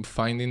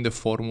finding the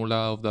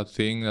formula of that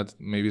thing that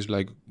maybe it's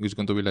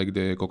going to be like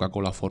the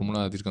Coca-Cola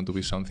formula, that is going to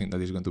be something that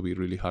is going to be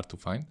really hard to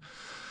find.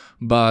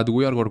 But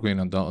we are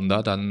working on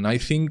that, and I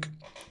think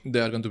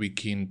they are going to be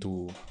keen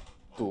to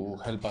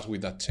help us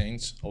with that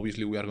change.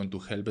 Obviously, we are going to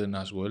help them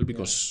as well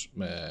because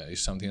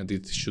it's something that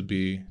it should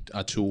be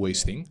a two-way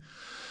thing.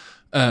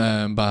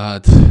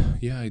 But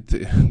yeah,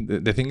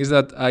 the thing is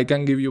that I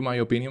can give you my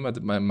opinion,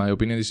 but my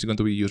opinion is going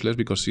to be useless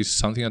because it's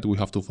something that we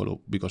have to follow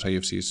because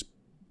AFC is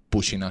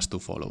pushing us to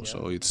follow. Yeah.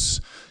 So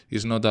it's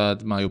not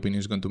that my opinion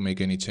is going to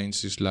make any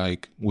change. It's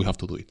like we have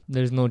to do it.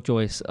 There's no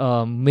choice.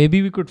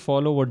 Maybe we could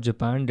follow what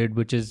Japan did,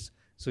 which is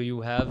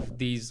you have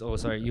these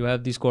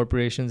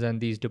corporations and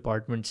these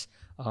departments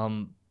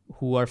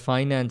who are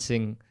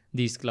financing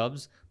these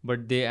clubs,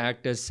 but they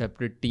act as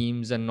separate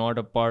teams and not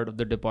a part of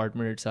the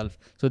department itself.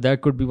 So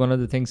that could be one of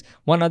the things.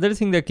 One other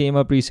thing that came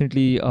up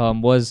recently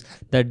was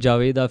that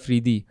Javed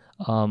Afridi,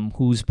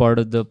 who's part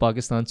of the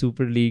Pakistan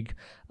Super League,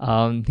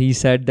 he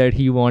said that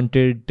he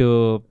wanted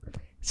to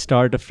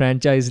start a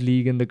franchise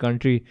league in the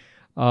country.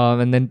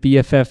 And then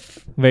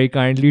PFF very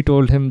kindly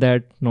told him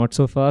that, not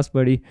so fast,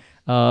 buddy.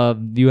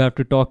 You have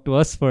to talk to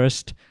us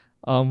first.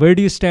 Where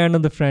do you stand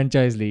on the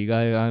franchise league?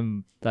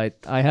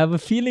 I have a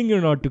feeling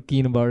you're not too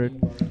keen about it.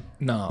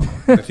 No,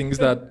 the thing is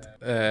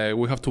that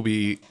we have to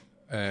be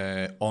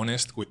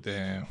honest with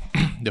the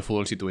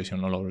football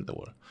situation all over the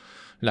world.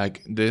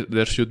 Like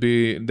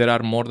there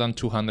are more than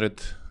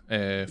 200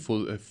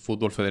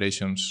 football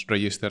federations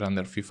registered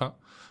under FIFA,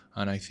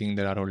 and I think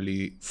there are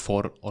only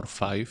 4 or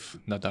 5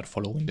 that are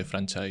following the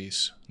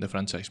franchise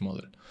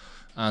model,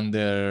 and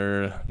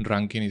their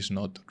ranking is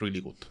not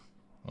really good.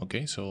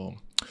 Okay, so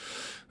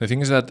the thing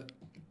is that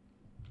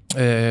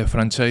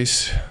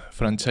franchise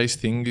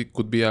thing, it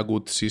could be a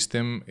good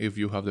system if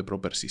you have the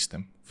proper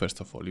system.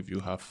 First of all, if you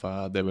have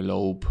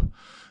developed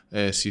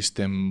a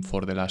system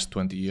for the last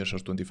 20 years or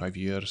 25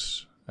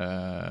 years,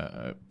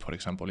 for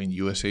example, in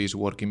USA is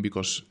working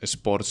because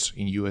sports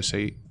in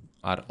USA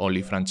are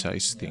only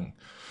franchise thing.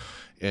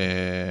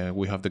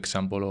 We have the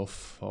example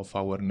of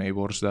our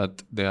neighbors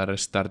that they are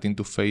starting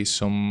to face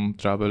some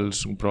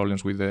problems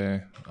with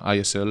the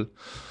ISL.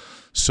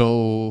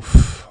 So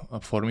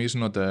for me, it's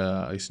not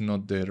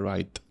the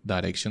right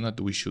direction that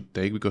we should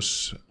take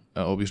because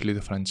obviously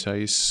the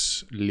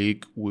franchise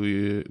league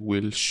will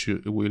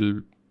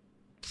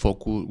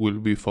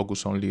be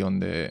focused only on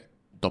the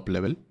top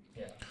level.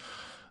 Yeah.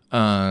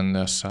 And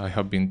as I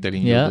have been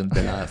telling you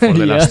for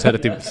the last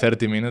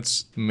 30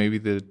 minutes, maybe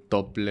the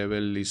top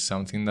level is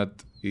something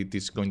that it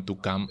is going to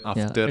come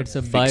after it's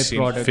a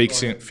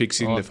byproduct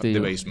fixing the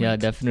basement. Yeah,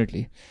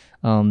 definitely.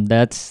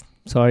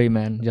 Sorry,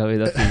 man,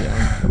 Javed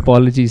Afridi.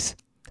 Apologies.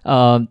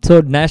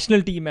 So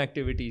national team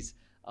activities.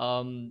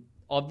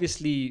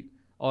 Obviously,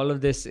 all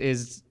of this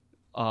is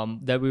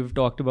that we've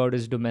talked about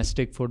is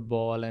domestic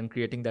football and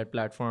creating that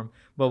platform.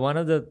 But one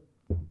of the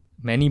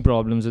many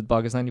problems with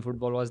Pakistani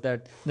football was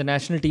that the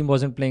national team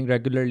wasn't playing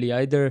regularly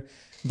either.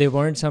 They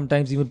weren't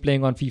sometimes even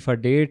playing on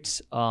FIFA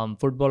dates.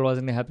 Football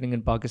wasn't happening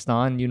in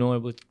Pakistan. It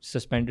was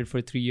suspended for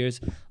 3 years.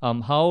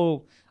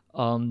 How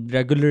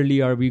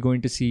regularly are we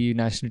going to see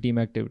national team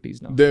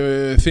activities now?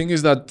 The thing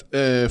is that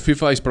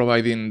FIFA is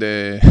providing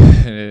the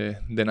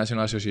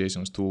national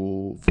associations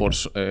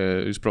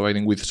is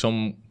providing with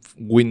some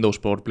windows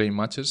for playing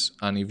matches,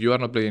 and if you are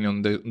not playing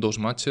on those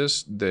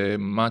matches, the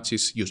match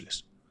is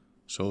useless.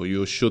 So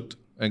you should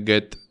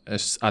get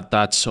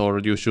attached, or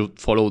you should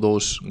follow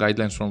those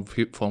guidelines from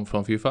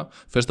FIFA.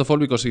 First of all,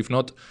 because if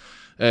not,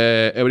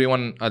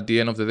 everyone at the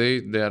end of the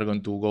day, they are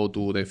going to go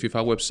to the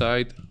FIFA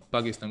website.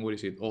 Pakistan, where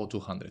is it?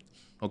 200.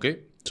 Okay,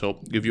 so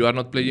if you are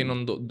not playing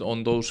on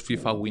those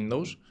FIFA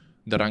windows,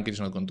 the ranking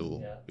is not going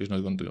to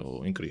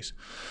increase.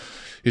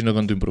 It's not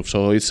going to improve.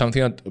 So it's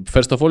something that,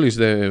 first of all, is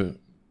the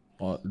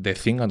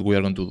thing that we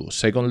are going to do.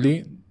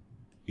 Secondly,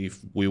 if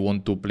we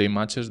want to play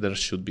matches, there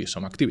should be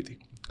some activity.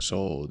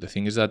 So the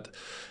thing is that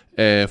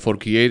for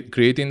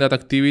creating that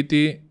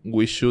activity,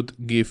 we should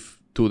give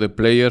to the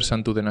players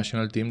and to the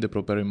national team the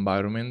proper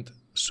environment.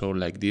 So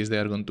like this, they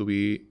are going to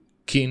be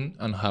keen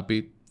and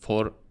happy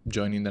for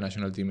joining the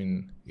national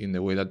team in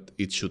the way that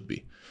it should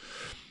be.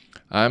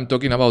 I'm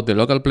talking about the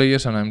local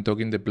players, and I'm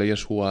talking the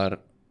players who are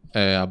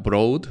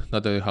abroad,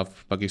 that they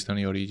have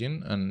Pakistani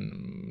origin,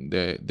 and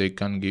they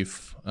can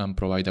give and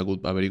provide a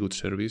very good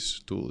service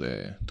to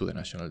the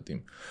national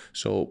team.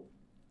 So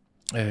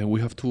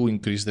we have to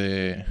increase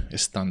the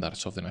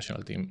standards of the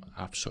national team,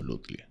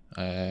 absolutely.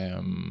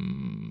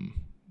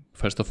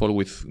 First of all,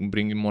 with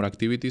bringing more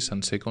activities,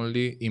 and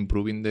secondly,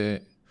 improving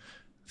the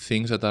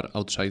things that are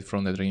outside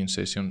from the training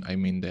session. I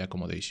mean the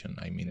accommodation,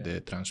 I mean the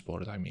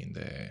transport, I mean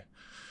the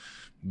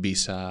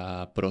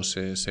visa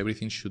process.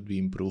 Everything should be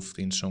improved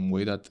in some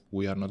way, that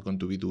we are not going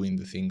to be doing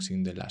the things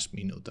in the last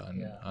minute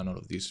and all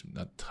of this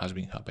that has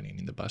been happening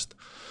in the past.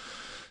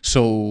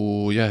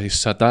 So yeah,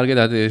 it's a target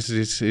that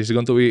is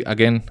going to be,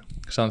 again,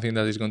 something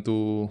that is going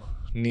to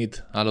need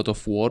a lot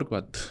of work,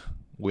 but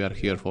we are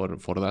here for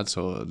that,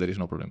 so there is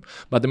no problem.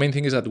 But the main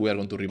thing is that we are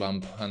going to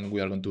revamp and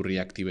we are going to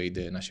reactivate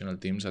the national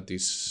teams. That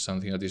is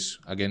something that is,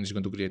 again, is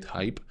going to create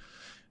hype.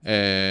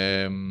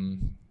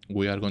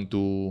 We are going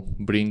to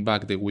bring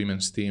back the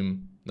women's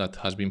team that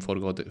has been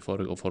forgotten for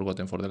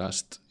the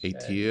last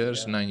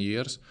 9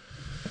 years.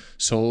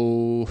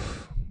 So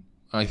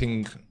I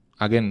think,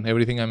 again,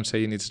 everything I'm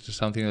saying is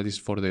something that is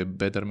for the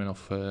betterment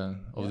of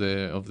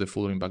the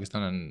football in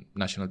Pakistan, and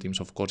national teams,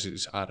 of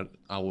course, are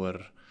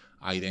our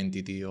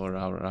identity, or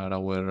are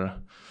our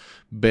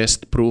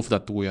best proof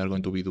that we are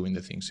going to be doing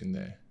the things in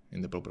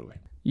the proper way.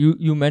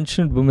 You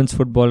mentioned women's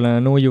football, and I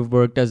know you've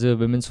worked as a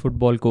women's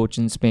football coach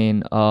in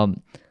Spain. I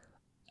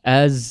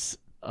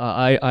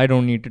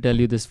don't need to tell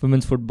you this,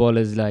 women's football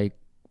is like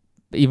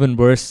even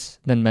worse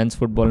than men's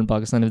football in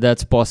Pakistan, if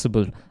that's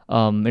possible,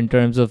 in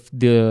terms of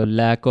the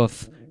lack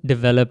of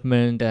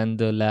development and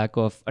the lack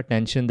of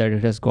attention that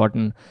it has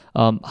gotten.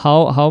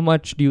 How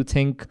much do you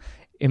think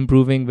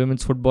improving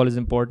women's football is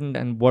important,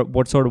 and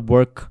what sort of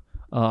work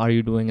are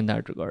you doing in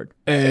that regard?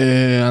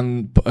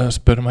 And as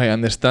per my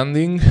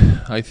understanding,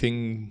 I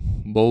think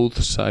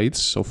both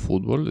sides of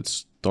football,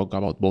 let's talk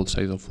about both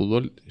sides of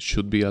football,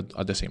 should be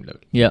at the same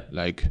level. Yeah.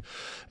 Like,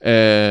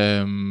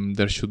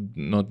 there should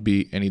not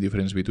be any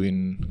difference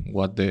between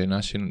what the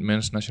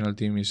men's national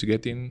team is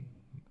getting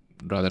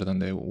rather than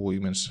the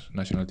women's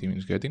national team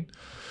is getting.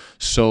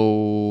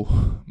 So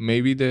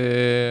maybe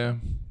the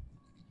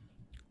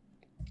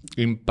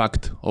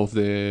impact of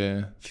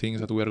the things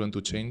that we are going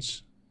to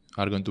change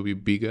are going to be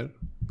bigger.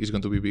 It's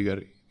going to be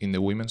bigger in the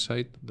women's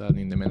side than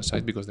in the men's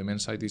side, because the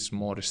men's side is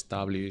more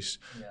established.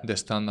 Yeah. The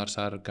standards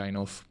are kind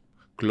of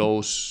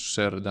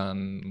closer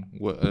than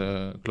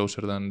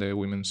the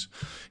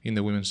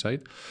women's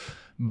side.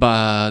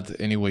 But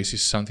anyways,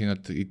 it's something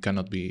that it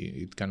cannot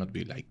be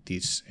like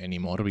this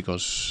anymore,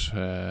 because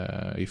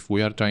if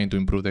we are trying to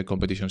improve the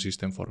competition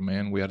system for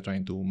men, we are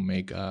trying to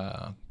make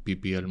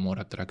PPL more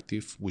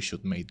attractive. We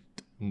should make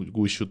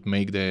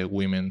the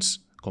women's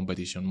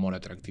competition more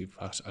attractive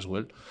as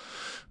well,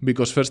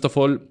 because first of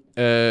all,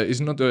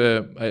 it's not.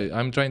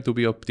 I'm trying to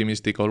be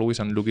optimistic always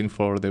and looking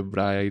for the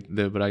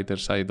brighter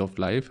side of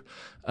life,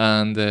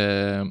 and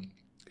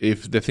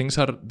if the things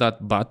are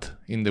that bad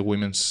in the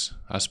women's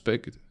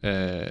aspect,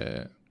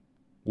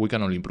 we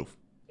can only improve.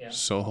 Yeah.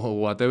 So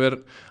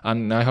whatever,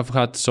 and I have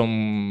had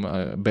some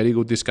very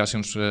good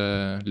discussions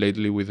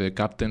lately with the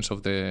captains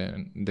of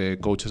the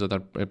coaches that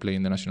are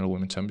playing the National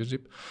Women's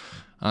Championship,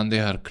 and they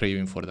are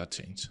craving for that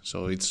change.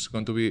 So it's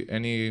going to be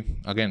any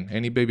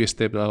baby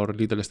step or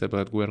little step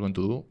that we are going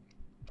to do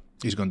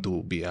is going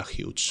to be a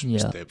huge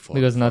step for,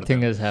 because nothing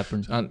them. Has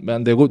happened.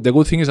 And the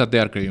good thing is that they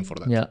are craving for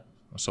that. Yeah.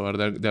 So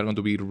they are going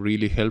to be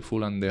really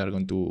helpful, and they are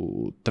going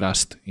to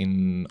trust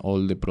in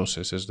all the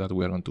processes that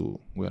we are going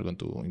to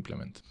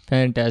implement.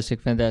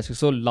 Fantastic.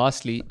 So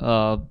lastly,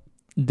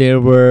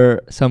 there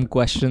were some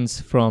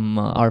questions from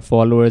our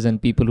followers and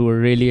people who were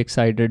really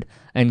excited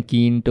and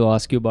keen to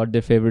ask you about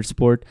their favorite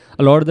sport.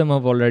 A lot of them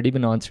have already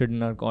been answered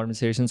in our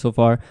conversation so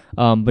far,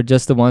 but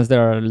just the ones that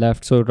are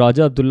left. So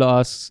Raja Abdullah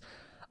asks,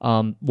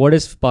 what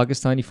is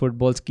Pakistani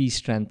football's key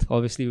strength?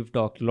 Obviously, we've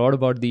talked a lot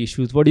about the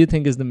issues. What do you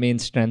think is the main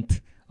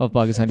strength of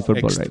Pakistani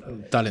football right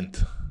now?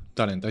 Talent.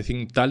 I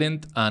think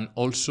talent, and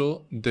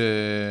also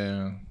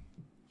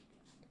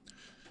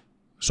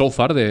so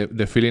far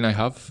the feeling I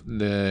have,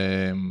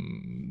 the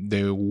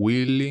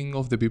willing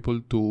of the people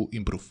to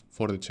improve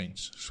for the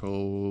change.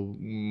 So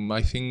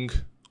I think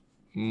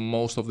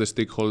most of the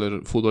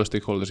football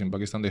stakeholders in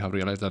Pakistan, they have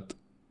realized that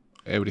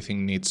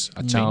everything needs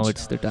a change. Now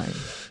it's the time.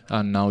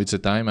 And now it's the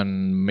time,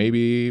 and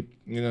maybe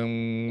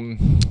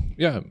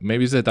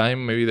maybe it's the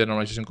time. Maybe the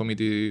normalization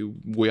committee,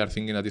 we are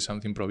thinking that it's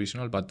something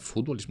provisional, but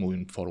football is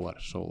moving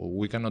forward. So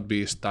we cannot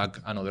be stuck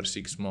another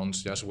 6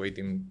 months just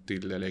waiting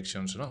till the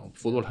elections. No,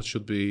 football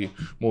should be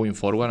moving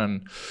forward,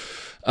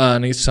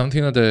 and it's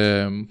something that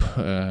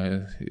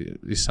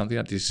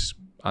is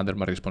under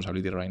my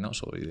responsibility right now.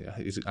 So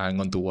I'm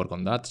going to work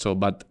on that. So,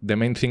 but the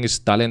main thing is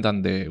talent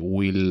and the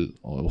will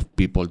of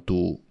people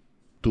to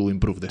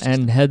improve the system.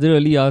 And Heather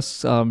Ali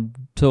asks,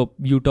 So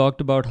you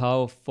talked about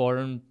how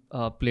foreign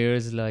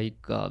players like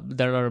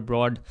that are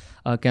abroad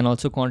can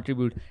also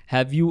contribute.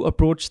 Have you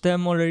approached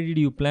them already?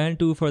 Do you plan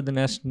to for the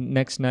next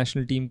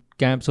national team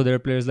camp? So there are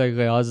players like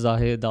Ghayaaz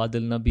Zahid,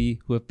 Adil Nabi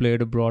who have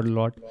played abroad a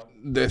lot.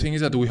 The thing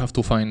is that we have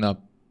to find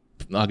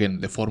again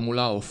the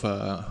formula of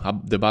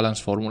the balance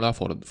formula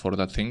for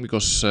that thing,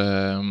 because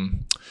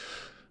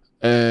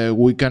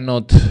we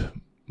cannot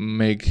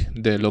make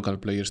the local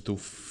players to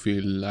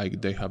feel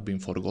like they have been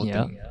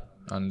forgotten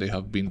and they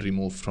have been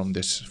removed from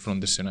the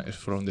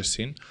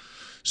scene.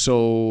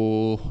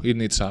 So it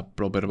needs a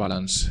proper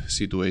balance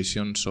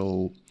situation.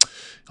 So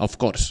of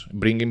course,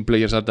 bringing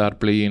players that are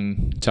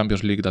playing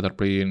Champions League, that are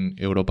playing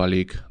Europa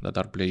League, that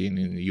are playing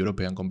in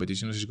European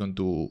competitions is going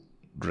to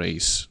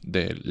raise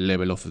the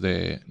level of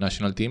the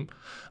national team,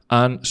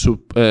 and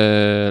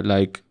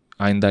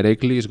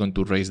indirectly is going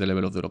to raise the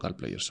level of the local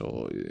players.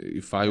 So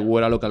if I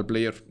were a local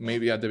player,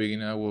 maybe at the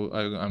beginning I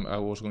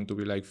was going to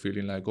be like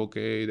feeling like,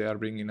 okay, they are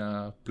bringing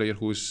a player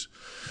who is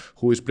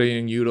playing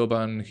in Europe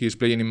and he's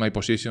playing in my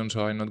position,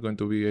 so I'm not going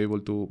to be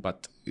able to.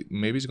 But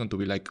maybe it's going to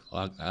be like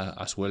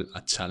as well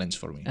a challenge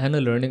for me and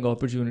a learning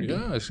opportunity.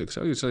 Yeah,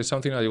 exactly. So it's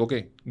something like,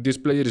 okay, this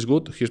player is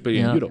good, he's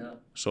playing in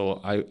Europe. So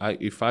I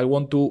if I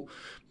want to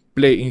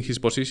play in his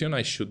position,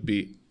 I should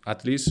be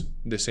at least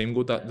the same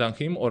good than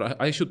him, or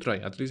I should try.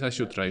 At least I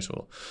should try.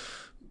 So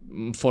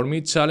for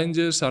me,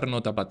 challenges are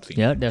not a bad thing.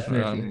 Yeah,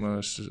 definitely.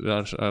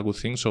 That's a good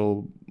thing.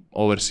 So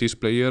overseas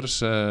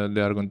players,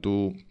 they are going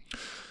to,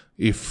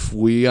 if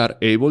we are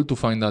able to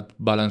find that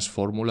balanced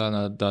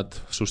formula, that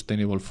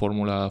sustainable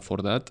formula for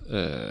that,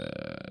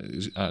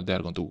 they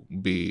are going to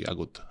be a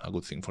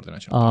good thing for the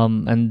national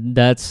team. And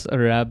that's a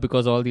wrap,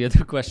 because all the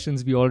other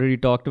questions we already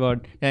talked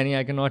about. Danny,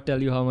 I cannot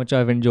tell you how much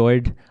I've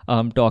enjoyed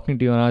talking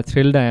to you, and how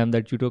thrilled I am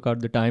that you took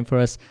out the time for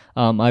us.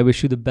 I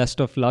wish you the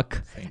best of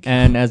luck.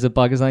 And as a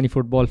Pakistani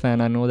football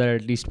fan, I know that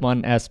at least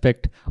one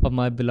aspect of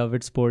my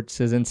beloved sports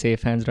is in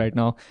safe hands right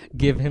now.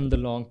 Give him the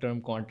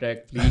long-term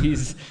contract,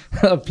 please.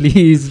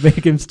 Please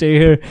make him stay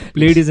here.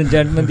 Ladies and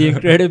gentlemen, the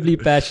incredibly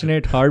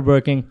passionate,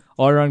 hardworking,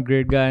 all-around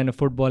great guy and a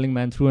footballing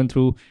man through and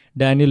through,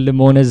 Daniel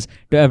Limones.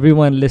 To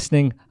everyone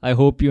listening, I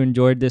hope you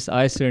enjoyed this.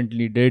 I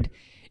certainly did.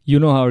 You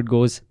know how it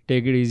goes.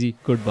 Take it easy.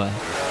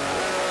 Goodbye.